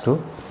 hours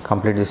to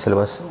complete this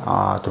syllabus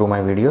through my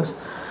videos.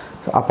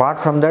 So apart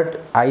from that,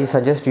 I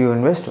suggest you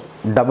invest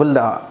double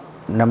the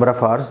number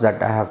of hours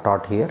that I have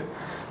taught here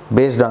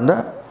based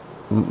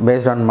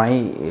on my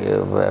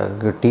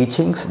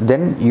teachings.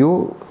 Then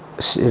you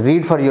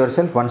read for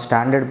yourself one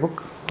standard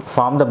book,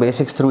 form the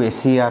basics through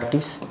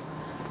SCERTs,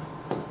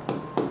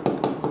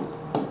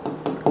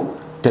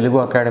 Telugu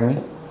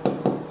Academy.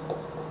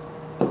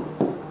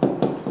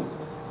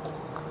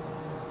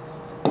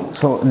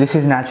 So this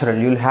is natural.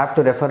 You will have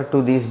to refer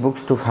to these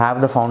books to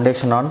have the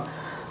foundation on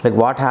like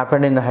what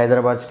happened in the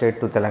Hyderabad state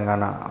to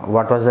Telangana,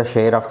 what was the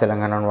share of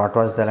Telangana and what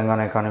was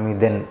Telangana economy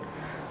then.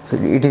 So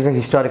it is a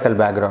historical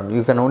background.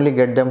 You can only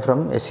get them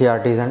from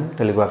SCERTs and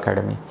Telugu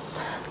Academy,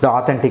 the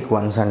authentic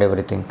ones and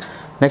everything.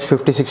 Next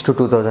 56 to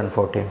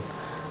 2014.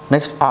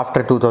 Next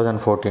after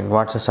 2014,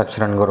 what's the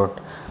structure and growth.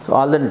 So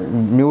all the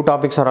new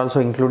topics are also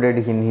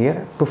included in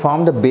here to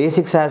form the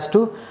basics as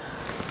to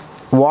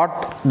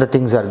what the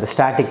things are, the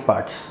static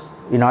parts,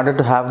 in order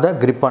to have the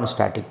grip on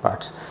static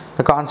parts.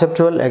 The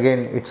conceptual,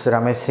 again, it's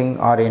Ramesh Singh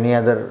or any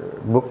other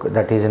book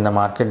that is in the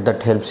market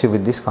that helps you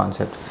with this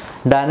concept.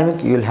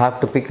 Dynamic, you will have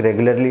to pick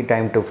regularly,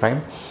 time to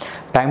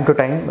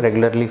time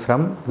regularly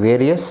from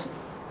various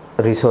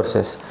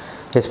resources.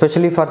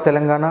 Especially for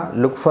Telangana,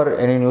 look for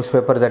any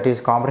newspaper that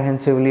is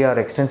comprehensively or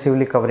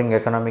extensively covering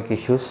economic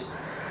issues.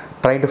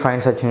 Try to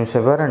find such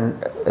newspaper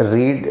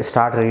and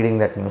start reading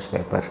that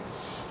newspaper.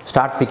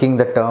 Start picking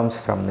the terms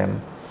from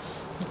them.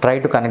 Try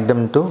to connect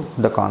them to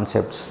the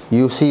concepts.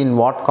 You see in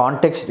what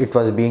context it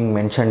was being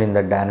mentioned in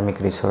the dynamic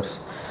resource.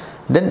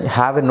 Then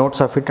have a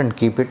notes of it and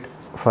keep it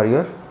for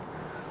your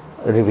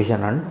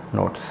revision and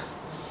notes.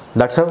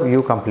 That's how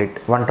you complete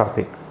one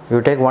topic.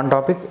 You take one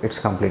topic, it's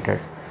completed.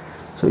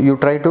 So you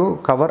try to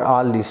cover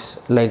all this,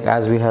 like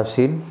as we have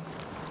seen,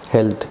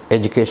 health,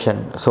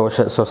 education,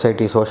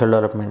 society, social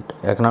development,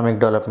 economic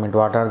development,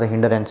 what are the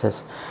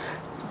hindrances,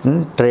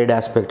 trade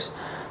aspects,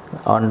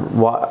 on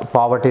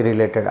poverty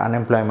related,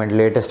 unemployment,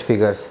 latest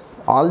figures.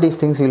 All these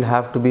things you will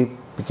have to be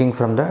picking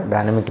from the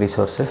dynamic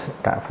resources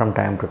from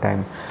time to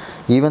time.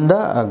 Even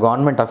the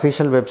government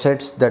official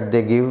websites that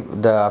they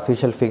give the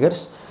official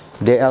figures,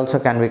 they also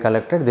can be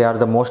collected. They are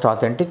the most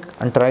authentic,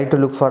 and try to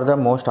look for the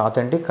most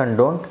authentic and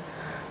don't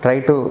try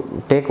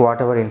to take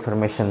whatever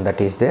information that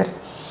is there.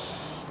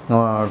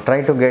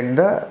 Try to get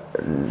the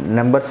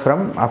numbers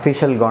from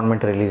official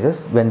government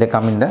releases when they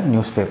come in the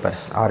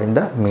newspapers or in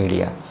the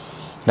media.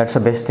 That's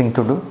the best thing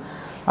to do.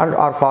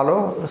 Or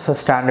follow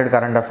standard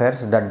current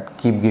affairs that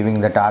keep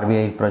giving that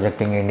RBI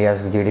projecting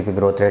India's GDP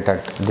growth rate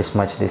at this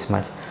much.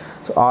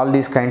 So all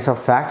these kinds of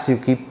facts you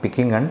keep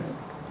picking and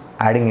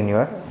adding in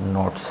your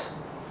notes.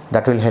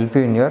 That will help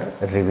you in your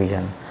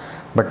revision.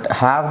 But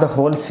have the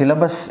whole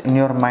syllabus in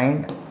your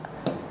mind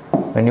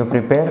when you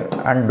prepare,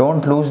 and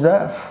don't lose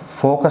the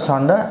focus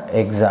on the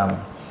exam.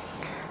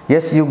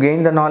 Yes, you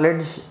gain the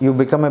knowledge, you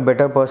become a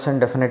better person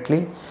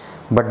definitely,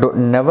 but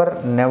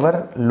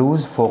never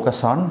lose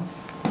focus on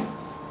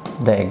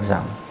the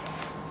exam.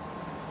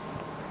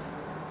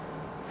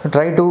 So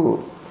try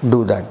to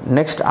do that.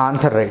 Next,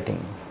 answer writing.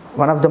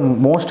 One of the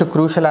most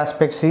crucial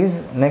aspects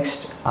is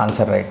next,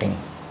 answer writing.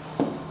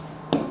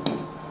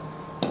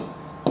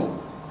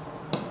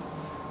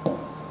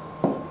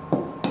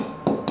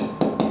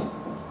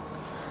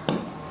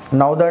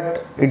 Now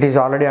that it is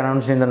already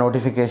announced in the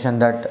notification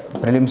that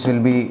prelims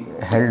will be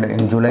held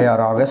in July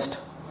or August,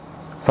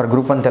 for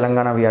Group 1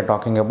 Telangana we are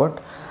talking about,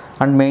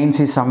 and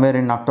mains is somewhere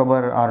in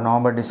October or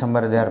November,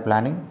 December they are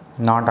planning,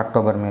 not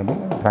October maybe,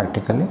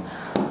 practically.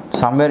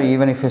 Somewhere,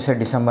 even if you say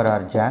December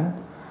or Jan,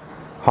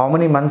 how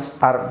many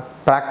months are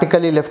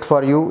practically left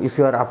for you if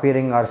you are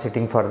appearing or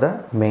sitting for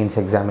the mains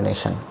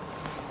examination?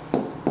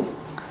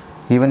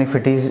 even if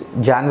it is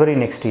January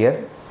next year,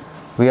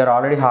 we are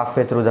already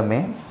halfway through the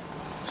May,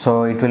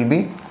 so it will be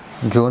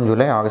June,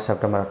 July, August,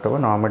 September, October,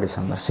 November,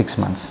 December, 6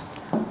 months,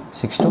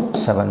 6 to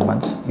 7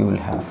 months you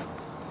will have.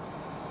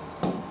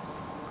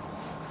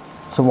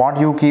 So what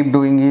you keep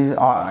doing is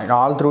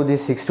all through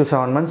these 6 to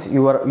 7 months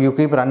you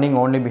keep running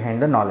only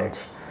behind the knowledge.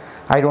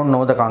 I don't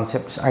know the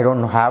concepts, I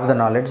don't have the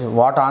knowledge,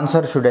 what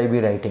answer should I be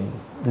writing?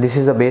 This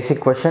is a basic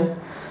question,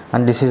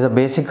 and this is a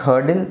basic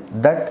hurdle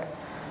that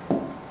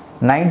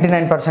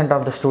 99%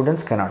 of the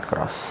students cannot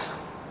cross.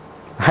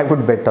 I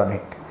would bet on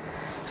it.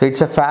 So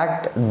it's a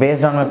fact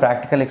based on my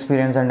practical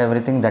experience and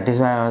everything. That is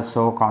why I was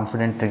so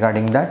confident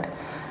regarding that.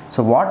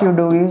 So what you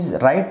do is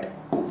write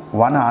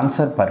one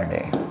answer per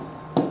day.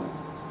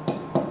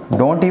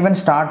 Don't even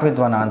start with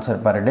one answer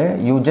per day.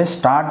 You just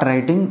start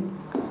writing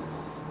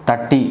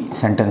 30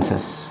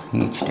 sentences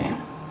each day.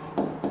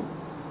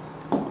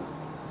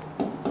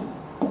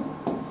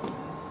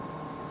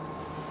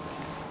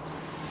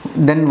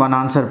 Then one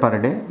answer per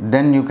day.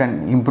 Then you can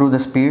improve the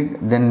speed.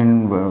 Then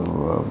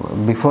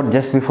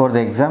just before the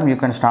exam, you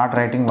can start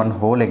writing one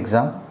whole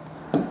exam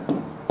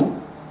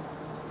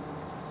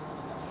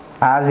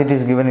as it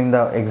is given in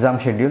the exam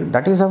schedule.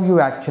 That is how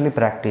you actually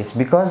practice,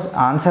 because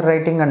answer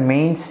writing and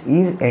mains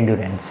is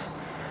endurance.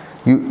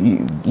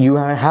 You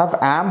have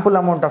ample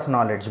amount of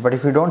knowledge, but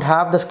if you don't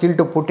have the skill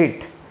to put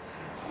it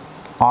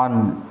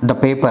on the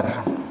paper,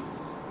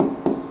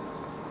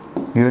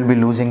 you will be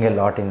losing a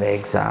lot in the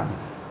exam.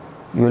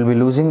 You will be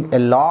losing a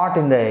lot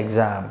in the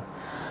exam.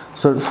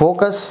 So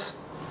focus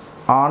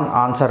on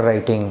answer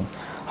writing.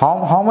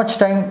 How much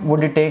time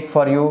would it take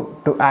for you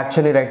to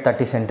actually write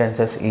 30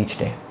 sentences each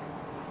day?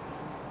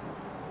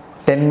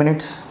 10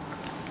 minutes?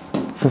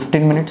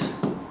 15 minutes?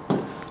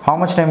 How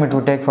much time it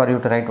would take for you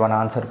to write one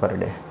answer per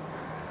day?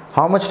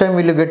 How much time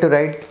will you get to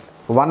write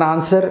one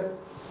answer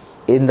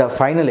in the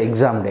final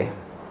exam day?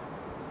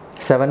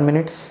 7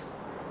 minutes?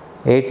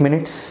 8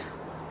 minutes?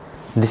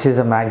 This is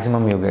the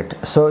maximum you get.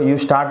 So you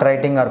start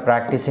writing or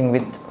practicing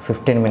with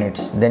 15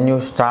 minutes. Then you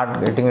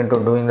start getting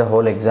into doing the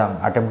whole exam,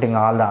 attempting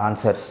all the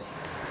answers.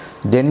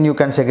 Then you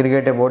can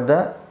segregate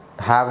about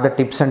have the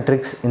tips and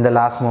tricks in the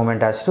last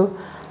moment as to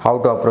how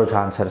to approach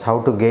answers,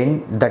 how to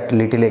gain that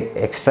little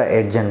extra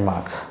edge and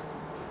marks.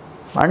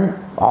 And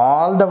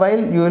all the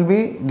while you will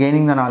be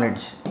gaining the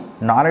knowledge.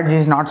 Knowledge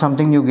is not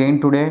something you gain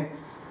today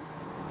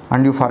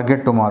and you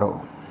forget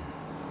tomorrow.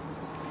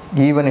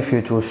 Even if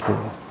you choose to,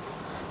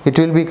 it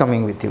will be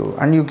coming with you,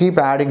 and you keep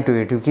adding to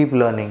it, you keep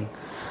learning.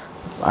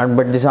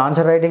 But this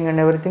answer writing and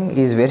everything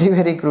is very,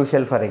 very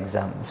crucial for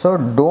exam. So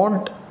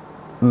don't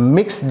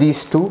mix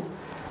these two,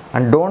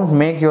 and don't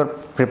make your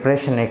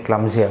preparation a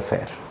clumsy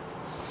affair.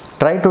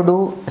 Try to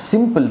do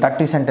simple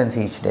 30 sentences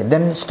each day.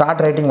 Then start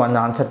writing one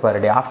answer per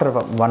day after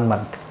 1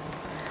 month.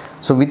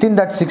 So within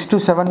that 6 to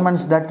 7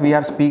 months that we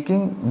are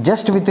speaking,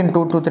 just within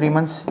 2 to 3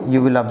 months,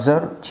 you will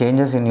observe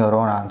changes in your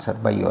own answer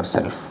by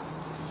yourself.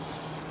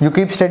 You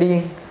keep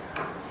studying,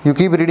 you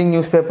keep reading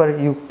newspaper,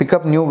 you pick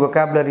up new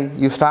vocabulary,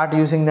 you start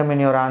using them in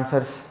your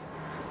answers.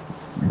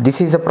 This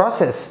is a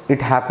process,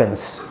 it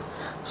happens.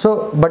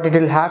 So, but it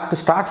will have to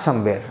start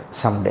somewhere,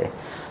 someday.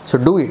 So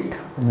do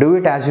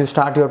it as you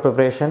start your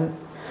preparation.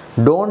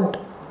 Don't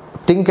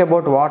think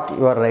about what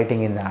you are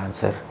writing in the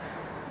answer.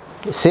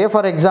 Say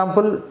for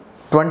example,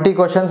 20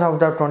 questions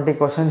out of 20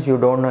 questions you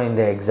don't know in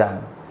the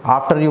exam.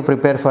 After you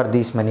prepare for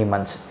these many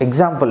months.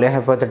 Example, a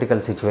hypothetical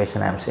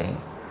situation I am saying.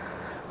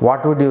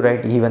 What would you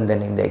write even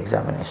then in the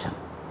examination?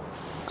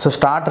 So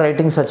start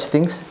writing such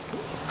things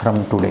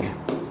from today.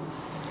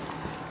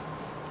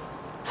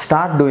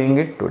 Start doing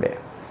it today.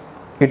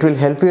 It will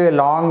help you a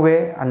long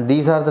way, and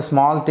these are the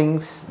small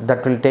things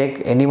that will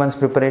take anyone's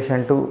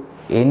preparation to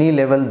any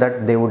level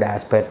that they would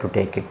aspire to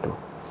take it to.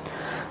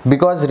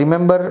 Because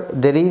remember,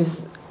 there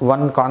is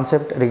one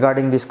concept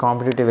regarding these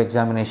competitive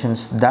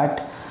examinations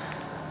that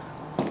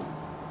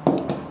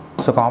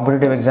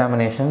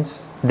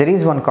there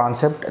is one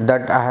concept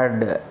that I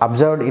had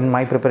observed in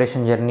my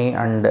preparation journey,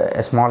 and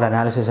a small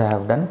analysis I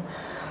have done.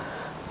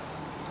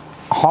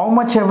 How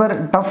much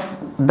ever tough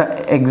the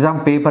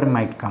exam paper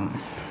might come,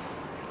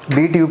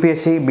 be it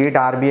UPSC, be it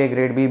RBI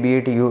grade B, be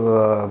it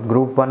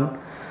Group 1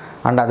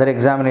 and other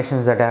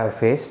examinations that I have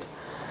faced,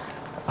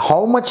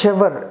 how much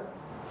ever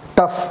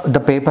tough the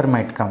paper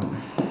might come,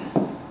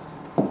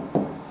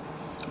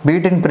 be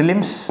it in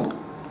prelims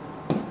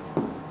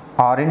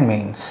or in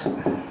mains,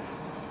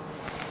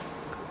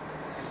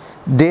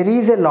 there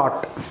is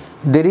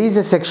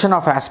a section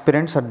of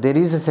aspirants, or there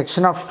is a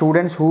section of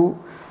students who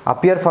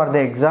appear for the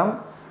exam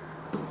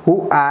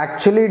who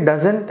actually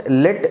doesn't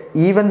let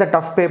even the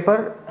tough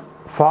paper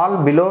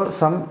fall below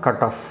some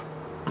cutoff.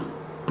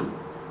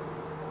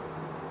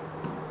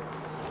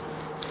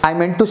 I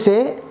meant to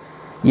say,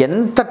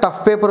 ఎంత tough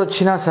paper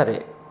వచ్చినా సరే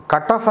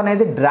cutoff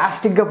అనేది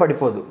drastic గా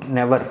పడిపోదు,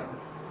 never.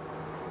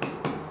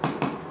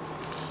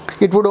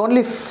 It would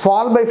only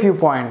fall by few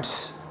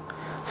points,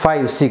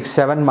 5, 6,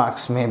 7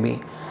 marks maybe.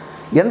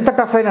 ఎంత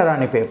tough అయినా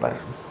రాని paper.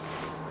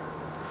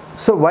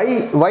 So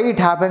why it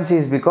happens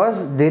is because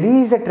there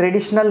is a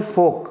traditional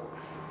folk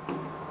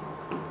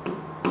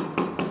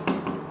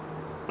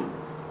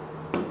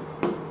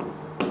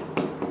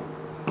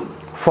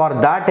for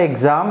that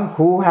exam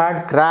who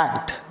had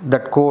cracked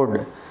that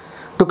code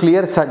to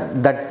clear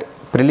that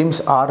prelims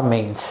or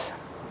mains,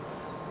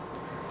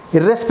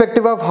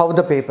 irrespective of how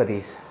the paper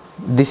is.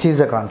 This is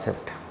the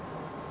concept.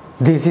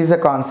 This is the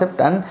concept,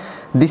 and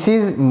this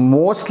is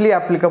mostly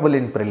applicable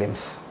in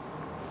prelims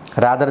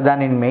rather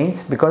than in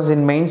mains, because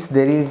in mains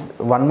there is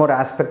one more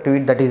aspect to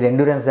it, that is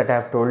endurance, that I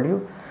have told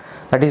you.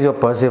 That is your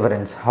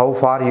perseverance, how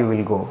far you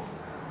will go,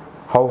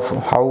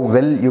 how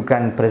well you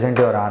can present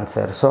your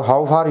answer, so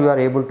how far you are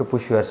able to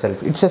push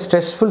yourself. It's a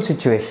stressful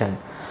situation,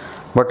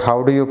 but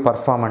how do you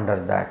perform under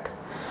that?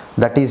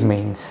 That is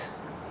mains.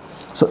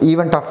 So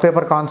even tough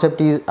paper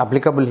concept is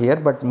applicable here,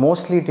 but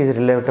mostly it is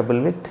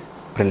relatable with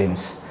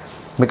prelims,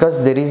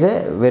 because there is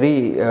a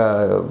very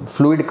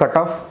fluid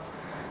cutoff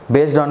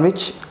based on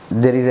which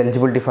there is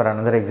eligibility for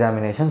another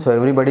examination. So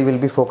everybody will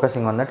be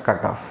focusing on that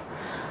cutoff.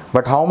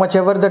 But how much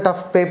ever the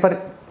tough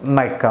paper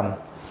might come,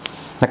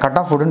 the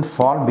cutoff wouldn't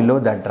fall below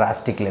that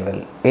drastic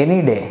level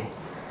any day.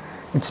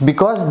 It's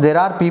because there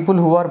are people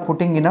who are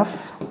putting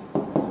enough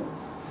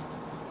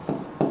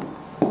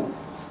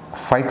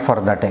fight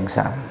for that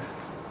exam.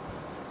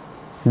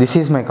 This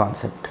is my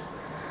concept.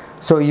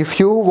 So if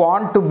you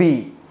want to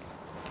be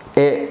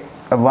a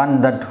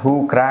one that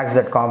who cracks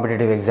that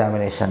competitive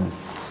examination,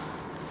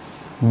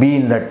 be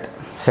in that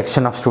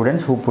section of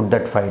students who put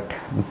that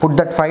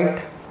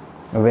fight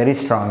very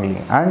strongly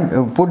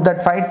and put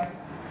that fight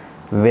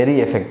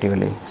very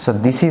effectively. So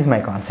this is my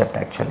concept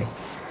actually.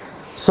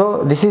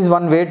 So this is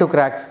one way to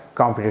crack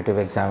competitive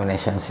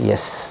examinations.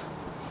 Yes,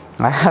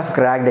 I have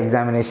cracked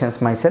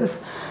examinations myself,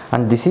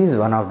 and this is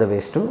one of the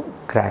ways to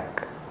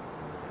crack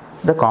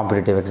the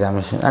competitive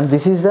examination, and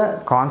this is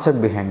the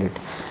concept behind it.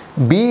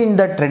 Be in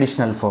the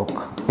traditional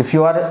folk. If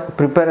you are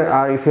prepared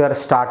or if you are a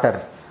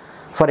starter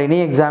for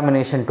any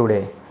examination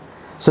today,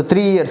 so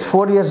 3 years,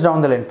 4 years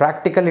down the line,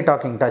 practically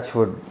talking, touch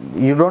wood,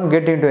 you don't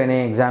get into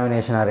any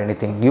examination or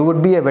anything, you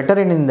would be a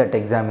veteran in that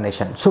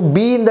examination. So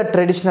be in the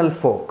traditional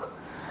folk.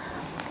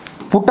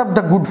 Put up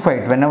the good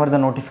fight whenever the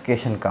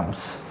notification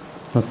comes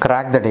and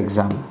crack that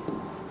exam.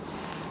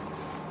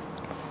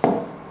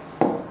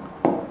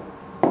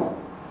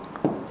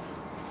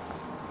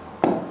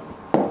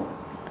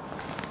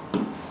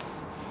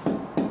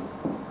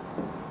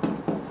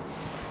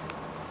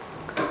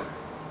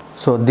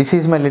 So this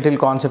is my little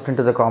concept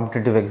into the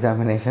competitive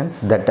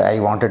examinations that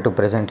I wanted to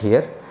present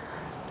here.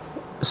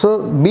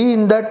 So be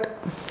in that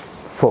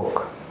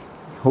folk,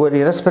 who are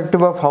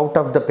irrespective of how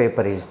tough the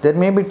paper is. There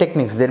may be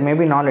techniques, there may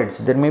be knowledge,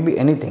 there may be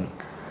anything.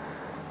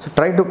 So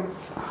try to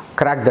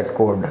crack that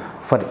code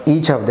for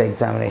each of the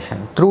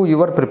examination through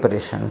your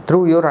preparation,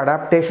 through your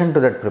adaptation to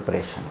that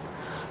preparation.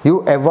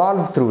 You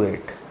evolve through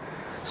it.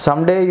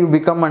 Someday you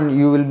become and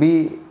you will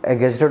be a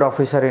gazetted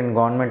officer in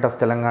Government of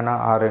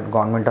Telangana or in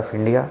Government of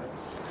India.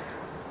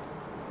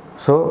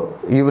 So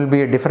you will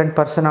be a different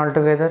person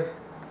altogether.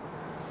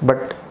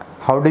 But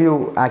how do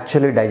you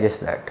actually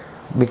digest that?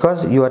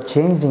 Because you are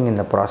changing in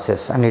the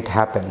process, and it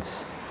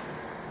happens.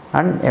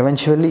 And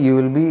eventually you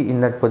will be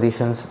in that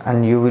positions,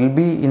 and you will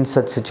be in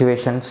such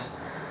situations,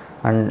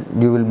 and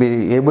you will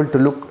be able to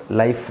look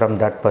life from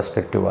that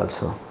perspective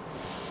also.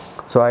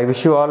 So I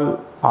wish you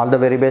all the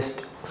very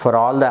best for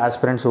all the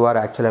aspirants who are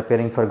actually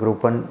appearing for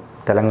Group 1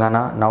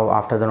 Telangana. Now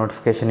after the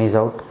notification is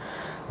out,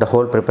 the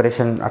whole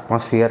preparation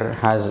atmosphere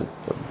has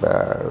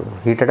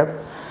heated up.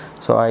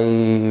 So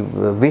I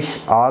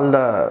wish all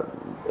the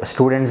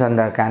students and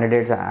the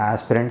candidates,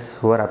 aspirants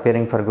who are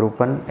appearing for Group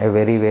 1 a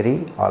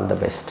very all the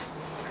best.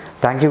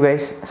 Thank you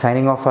guys.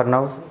 Signing off for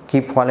now.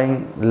 Keep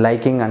following,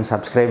 liking and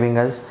subscribing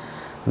us,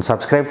 and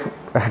subscribe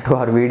to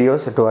our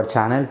videos, to our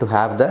channel, to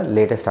have the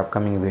latest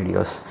upcoming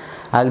videos.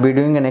 I will be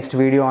doing a next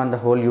video on the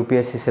whole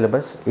UPSC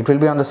syllabus. It will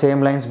be on the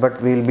same lines, but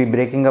we will be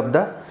breaking up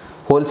the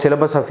whole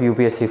syllabus of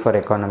UPSC for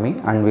economy,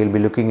 and we will be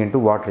looking into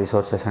what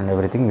resources and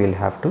everything we will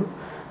have to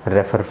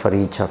refer for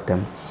each of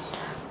them.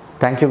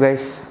 Thank you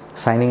guys.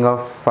 Signing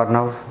off for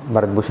now.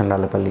 Bharat Bhushan,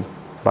 Rallapalli.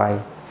 Bye.